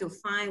have to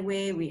find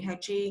where we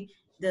actually,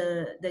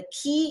 the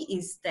key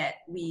is that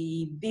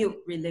we build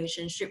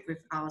relationship with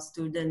our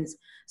students.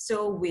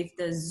 So with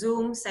the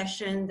Zoom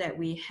session that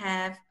we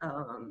have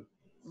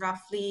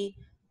roughly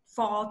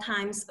 4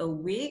 times a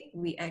week,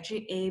 we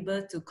actually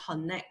able to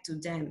connect to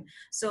them.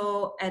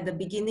 So at the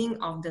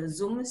beginning of the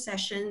Zoom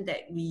session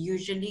that we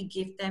usually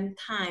give them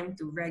time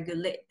to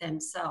regulate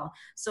themselves.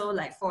 So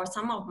like for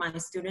some of my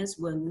students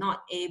were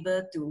not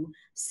able to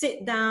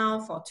sit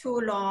down for too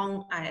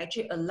long, I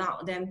actually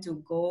allow them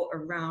to go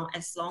around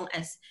as long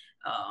as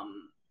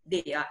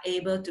they are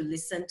able to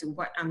listen to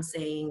what I'm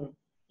saying.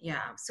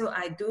 Yeah, so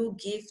I do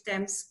give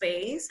them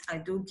space, I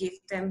do give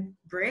them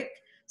break,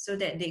 so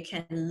that they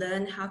can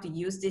learn how to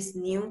use this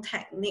new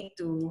technique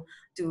to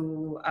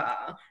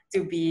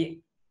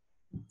be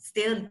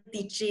still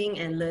teaching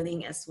and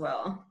learning as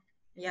well.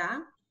 Yeah,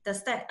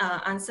 does that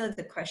answer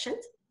the question?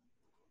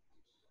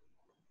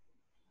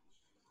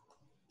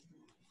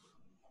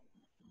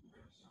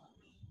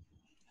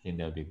 I think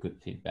that'll be good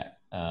feedback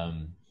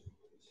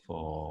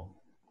for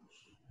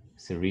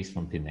Cerise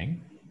from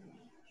Penang.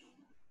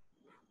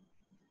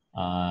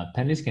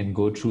 Panelists can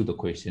go through the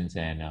questions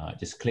and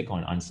just click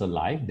on answer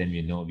live, then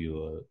we know we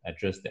will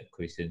address that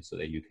question so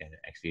that you can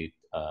actually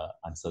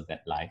answer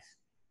that live.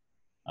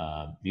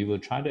 We will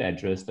try to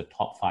address the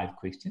top 5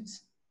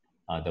 questions,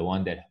 the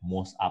one that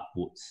most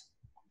upvotes.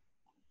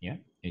 Yeah,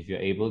 if you're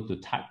able to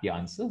type the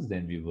answers,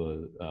 then we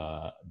will,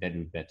 that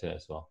will be better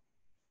as well.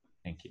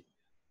 Thank you.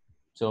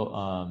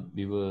 So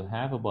we will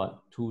have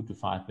about 2 to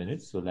 5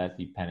 minutes so that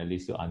the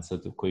panelists will answer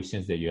the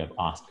questions that you have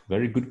asked.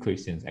 Very good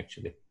questions,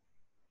 actually.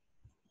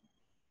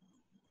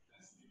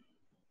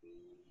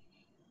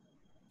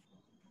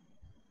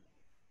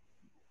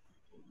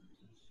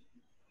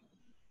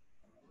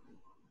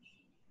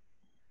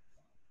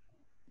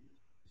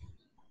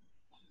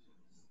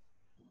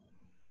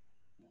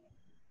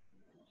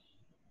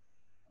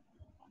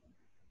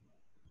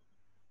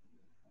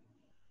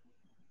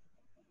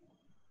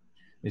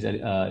 is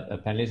that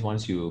panelists,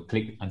 once you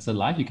click answer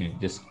live, you can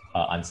just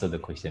answer the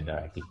question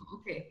directly.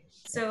 Okay,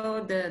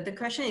 so the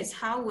question is,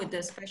 how would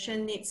the special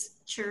needs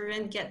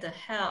children get the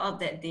help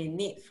that they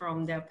need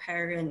from their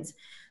parents?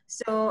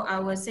 So I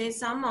would say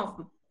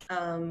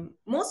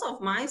most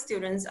of my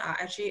students are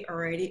actually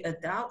already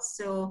adults,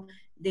 so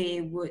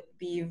they would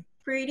be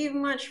pretty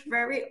much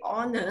very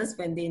honest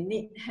when they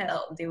need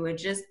help. They would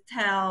just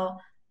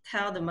tell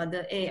the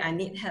mother, hey, I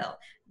need help.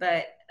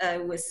 But I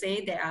would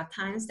say there are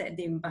times that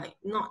they might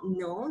not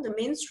know. The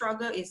main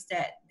struggle is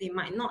that they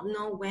might not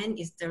know when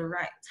is the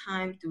right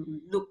time to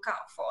look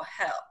out for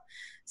help.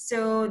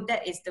 So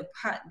that is the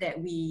part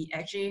that we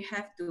actually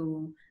have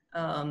to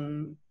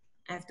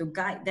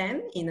guide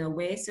them in a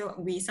way. So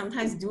we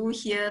sometimes do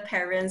hear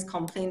parents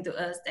complain to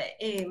us that,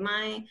 hey,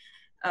 my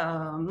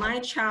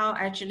child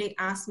actually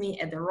asked me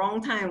at the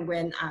wrong time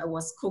when I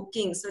was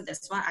cooking, so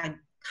that's why I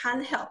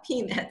can't help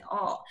him at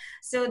all.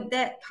 So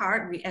that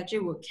part we actually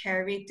will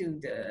carry to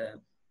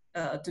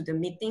the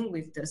meeting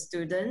with the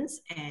students,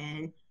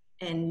 and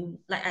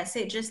like I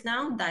said just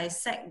now,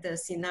 dissect the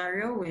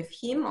scenario with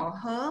him or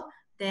her.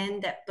 Then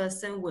that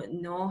person would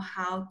know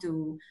how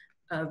to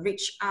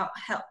reach out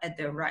help at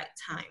the right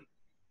time.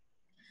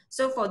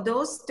 So for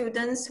those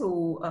students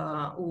who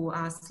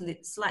are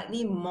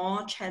slightly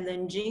more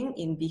challenging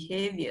in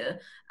behavior,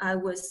 I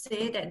would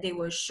say that they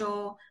will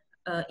show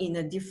in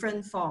a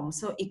different form.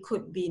 So it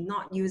could be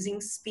not using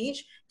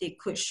speech, they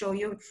could show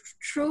you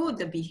through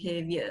the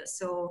behavior.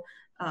 So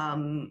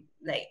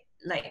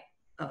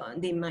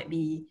they might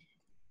be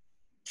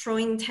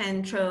throwing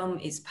tantrum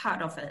is part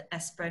of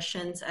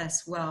expressions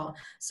as well.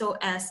 So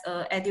as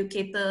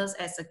educators,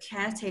 as a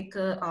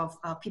caretaker of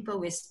people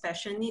with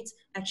special needs,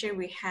 actually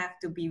we have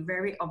to be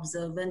very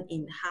observant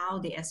in how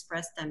they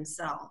express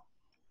themselves,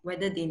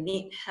 whether they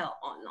need help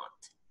or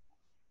not.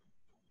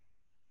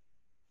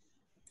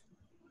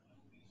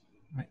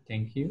 All right,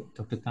 thank you.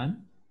 Dr.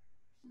 Tan?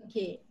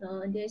 Okay,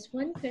 there's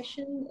one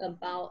question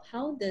about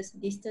how does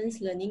distance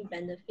learning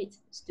benefit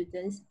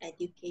students'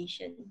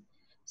 education?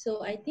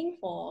 So I think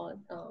for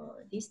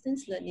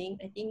distance learning,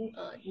 I think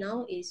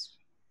now is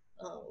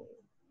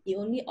the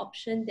only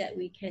option that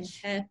we can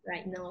have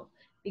right now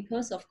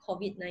because of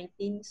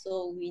COVID-19.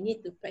 So we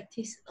need to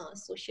practice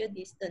social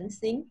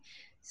distancing.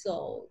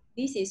 So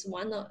this is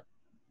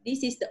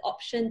the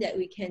option that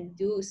we can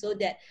do so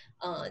that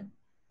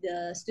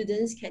the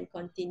students can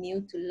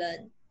continue to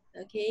learn.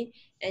 Okay,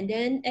 and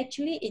then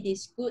actually it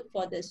is good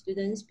for the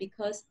students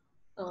because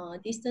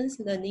distance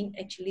learning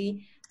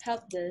actually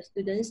help the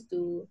students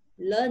to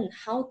learn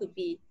how to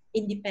be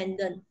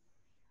independent,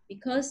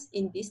 because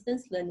in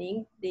distance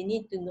learning they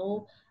need to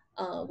know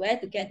where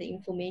to get the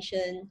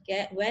information,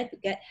 where to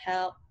get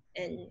help,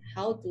 and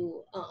how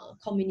to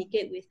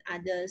communicate with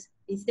others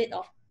instead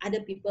of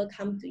other people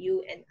come to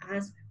you and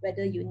ask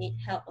whether you need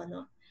help or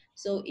not.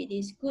 So it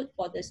is good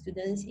for the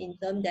students in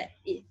terms that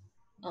it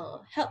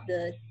help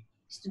the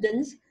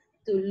students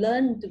to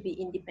learn to be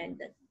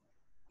independent.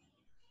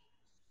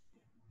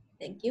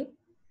 Thank you.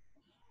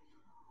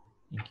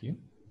 Thank you.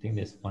 I think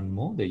there's one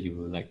more that you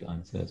would like to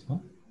answer as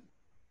well.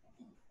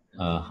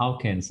 How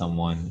can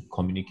someone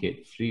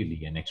communicate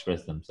freely and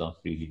express themselves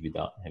freely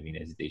without having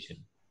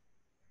hesitation?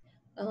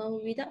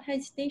 Without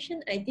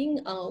hesitation, I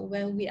think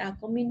when we are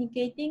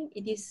communicating,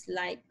 it is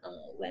like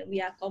when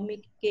we are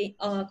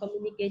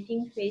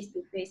communicating face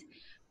to face.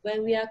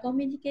 When we are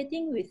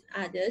communicating with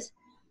others,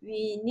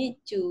 we need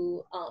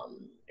to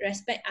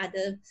respect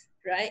others,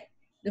 right?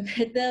 No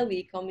matter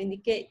we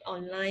communicate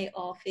online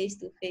or face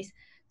to face.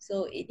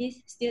 So it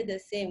is still the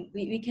same.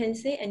 We can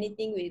say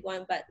anything we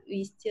want, but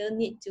we still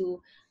need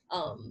to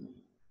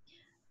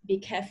be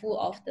careful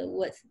of the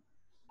words,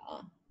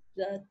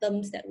 the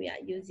terms that we are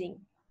using.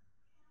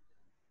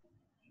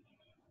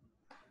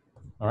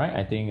 All right,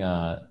 I think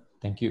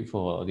thank you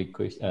for the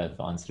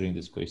for answering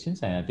these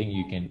questions, and I think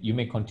you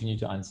may continue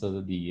to answer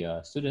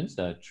the students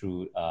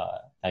through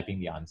typing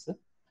the answer.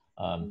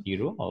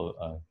 Hero,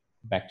 or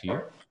back to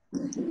you.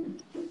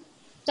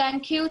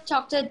 Thank you,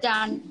 Dr.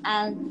 Dan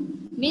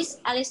and Miss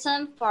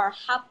Allison, for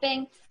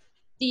helping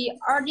the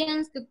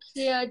audience to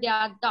clear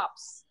their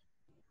doubts.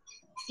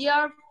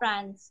 Dear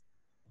friends,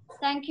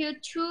 thank you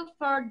too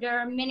for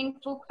their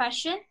meaningful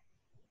question.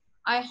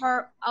 I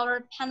hope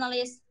our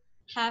panelists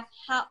have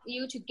helped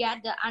you to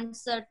get the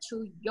answer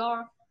to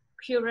your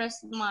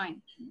curious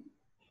mind.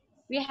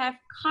 We have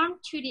come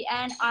to the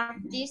end of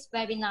this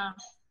webinar.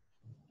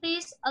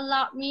 Please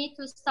allow me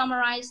to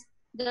summarize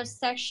the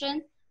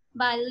section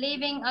by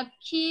leaving a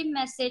key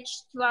message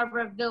to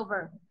our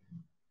viewer.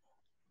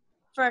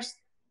 First,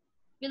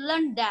 we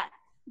learned that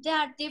there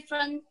are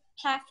different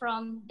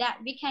platforms that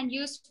we can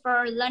use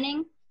for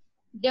learning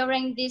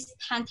during this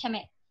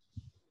pandemic.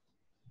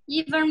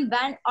 Even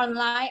when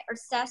online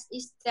access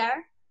is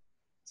there,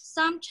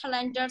 some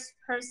challenges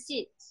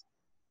persist.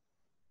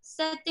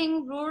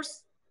 Setting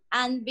rules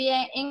and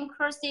being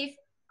inclusive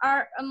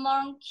are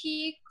among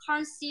key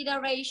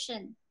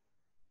considerations.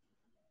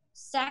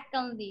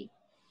 Secondly,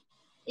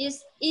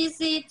 it's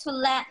easy to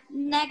let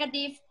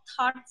negative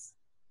thoughts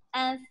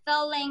and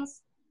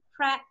feelings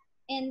creep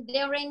in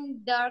during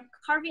the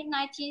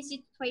COVID-19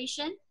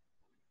 situation.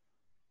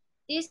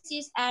 This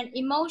is an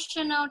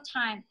emotional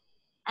time,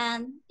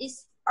 and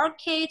it's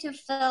okay to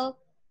feel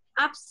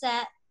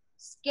upset,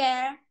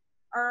 scared,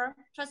 or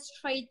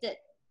frustrated.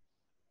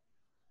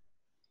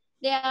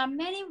 There are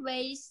many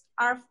ways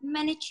of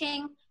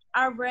managing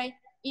our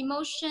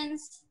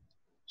emotions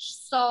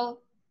so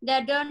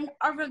they don't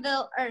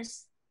overwhelm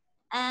us,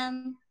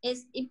 and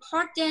it's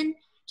important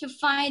to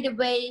find a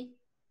way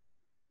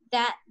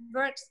that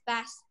works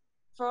best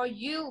for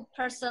you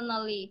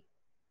personally.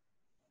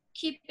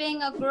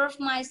 Keeping a growth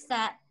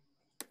mindset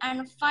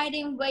and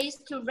finding ways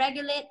to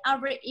regulate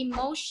our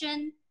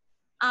emotion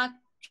are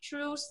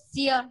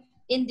crucial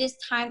in this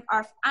time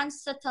of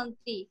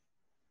uncertainty.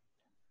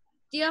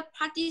 Dear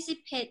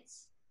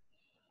participants,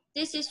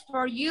 this is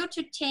for you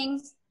to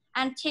think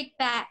and take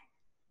back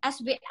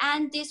as we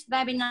end this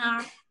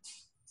webinar.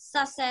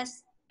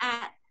 Success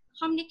at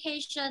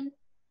communication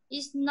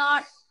is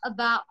not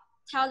about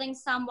telling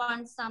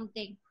someone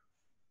something.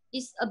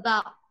 It's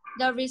about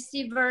the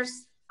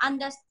receiver's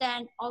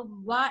understand of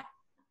what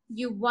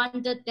you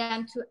wanted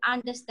them to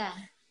understand.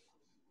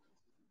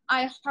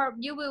 I hope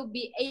you will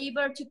be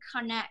able to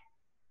connect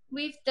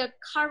with the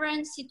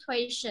current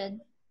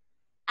situation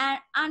and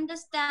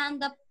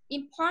understand the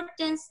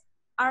importance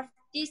of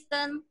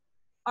distance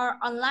or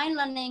online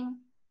learning,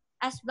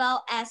 as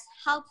well as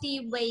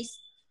healthy ways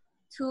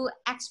to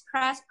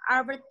express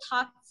our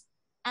thoughts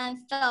and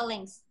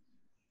feelings.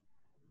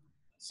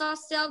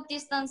 Social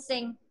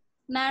distancing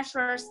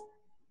measures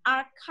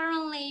are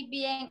currently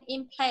being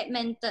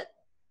implemented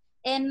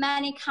in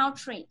many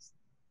countries.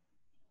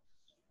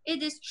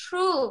 It is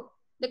true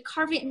the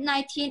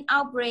COVID-19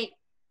 outbreak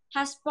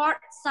has brought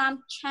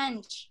some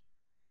change,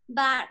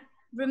 but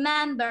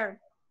remember,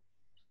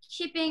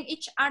 keeping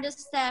each other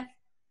safe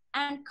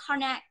and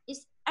connect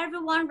is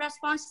everyone's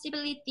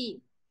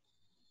responsibility.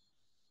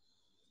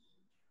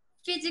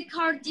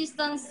 Physical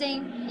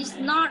distancing is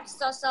not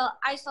social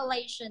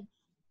isolation.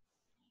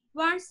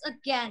 Once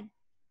again,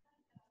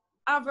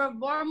 our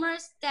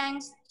warmest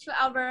thanks to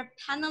our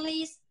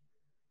panelists,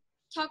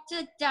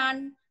 Dr.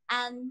 Dan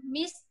and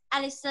Miss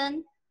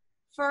Allison,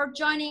 for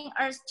joining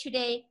us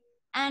today,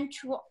 and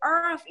to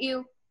all of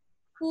you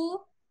who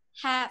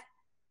have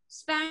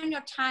spent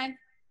your time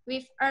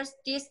with us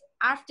this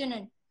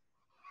afternoon.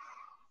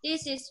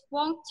 This is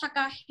Wong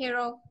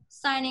Takahiro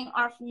signing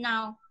off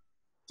now.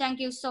 Thank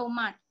you so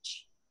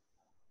much.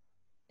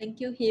 Thank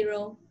you,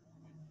 Hiro.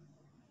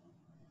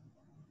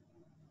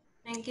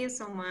 Thank you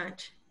so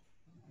much.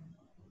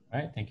 All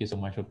right, thank you so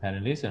much for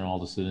panelists and all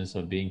the students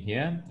for being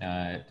here,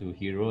 to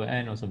Hiro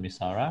and also Miss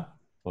Sarah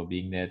for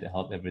being there to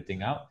help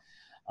everything out.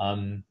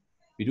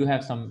 We do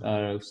have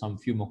some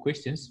few more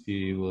questions.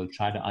 We will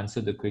try to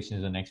answer the questions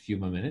in the next few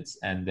more minutes,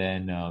 and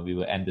then we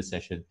will end the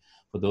session.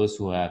 For those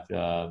who have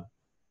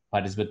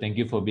participated, thank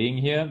you for being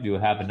here. We will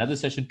have another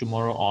session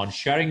tomorrow on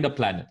sharing the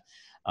planet,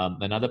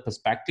 another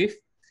perspective,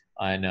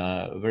 and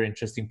a very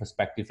interesting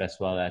perspective as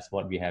well as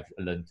what we have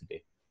learned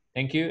today.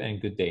 Thank you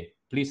and good day.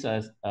 Please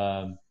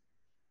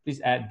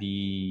add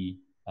the,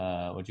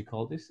 what you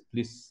call this?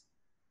 Please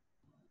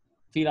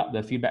fill up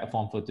the feedback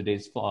form for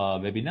today's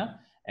webinar,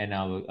 and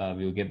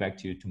we will get back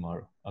to you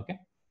tomorrow. Okay.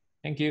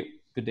 Thank you.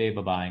 Good day.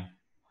 Bye-bye.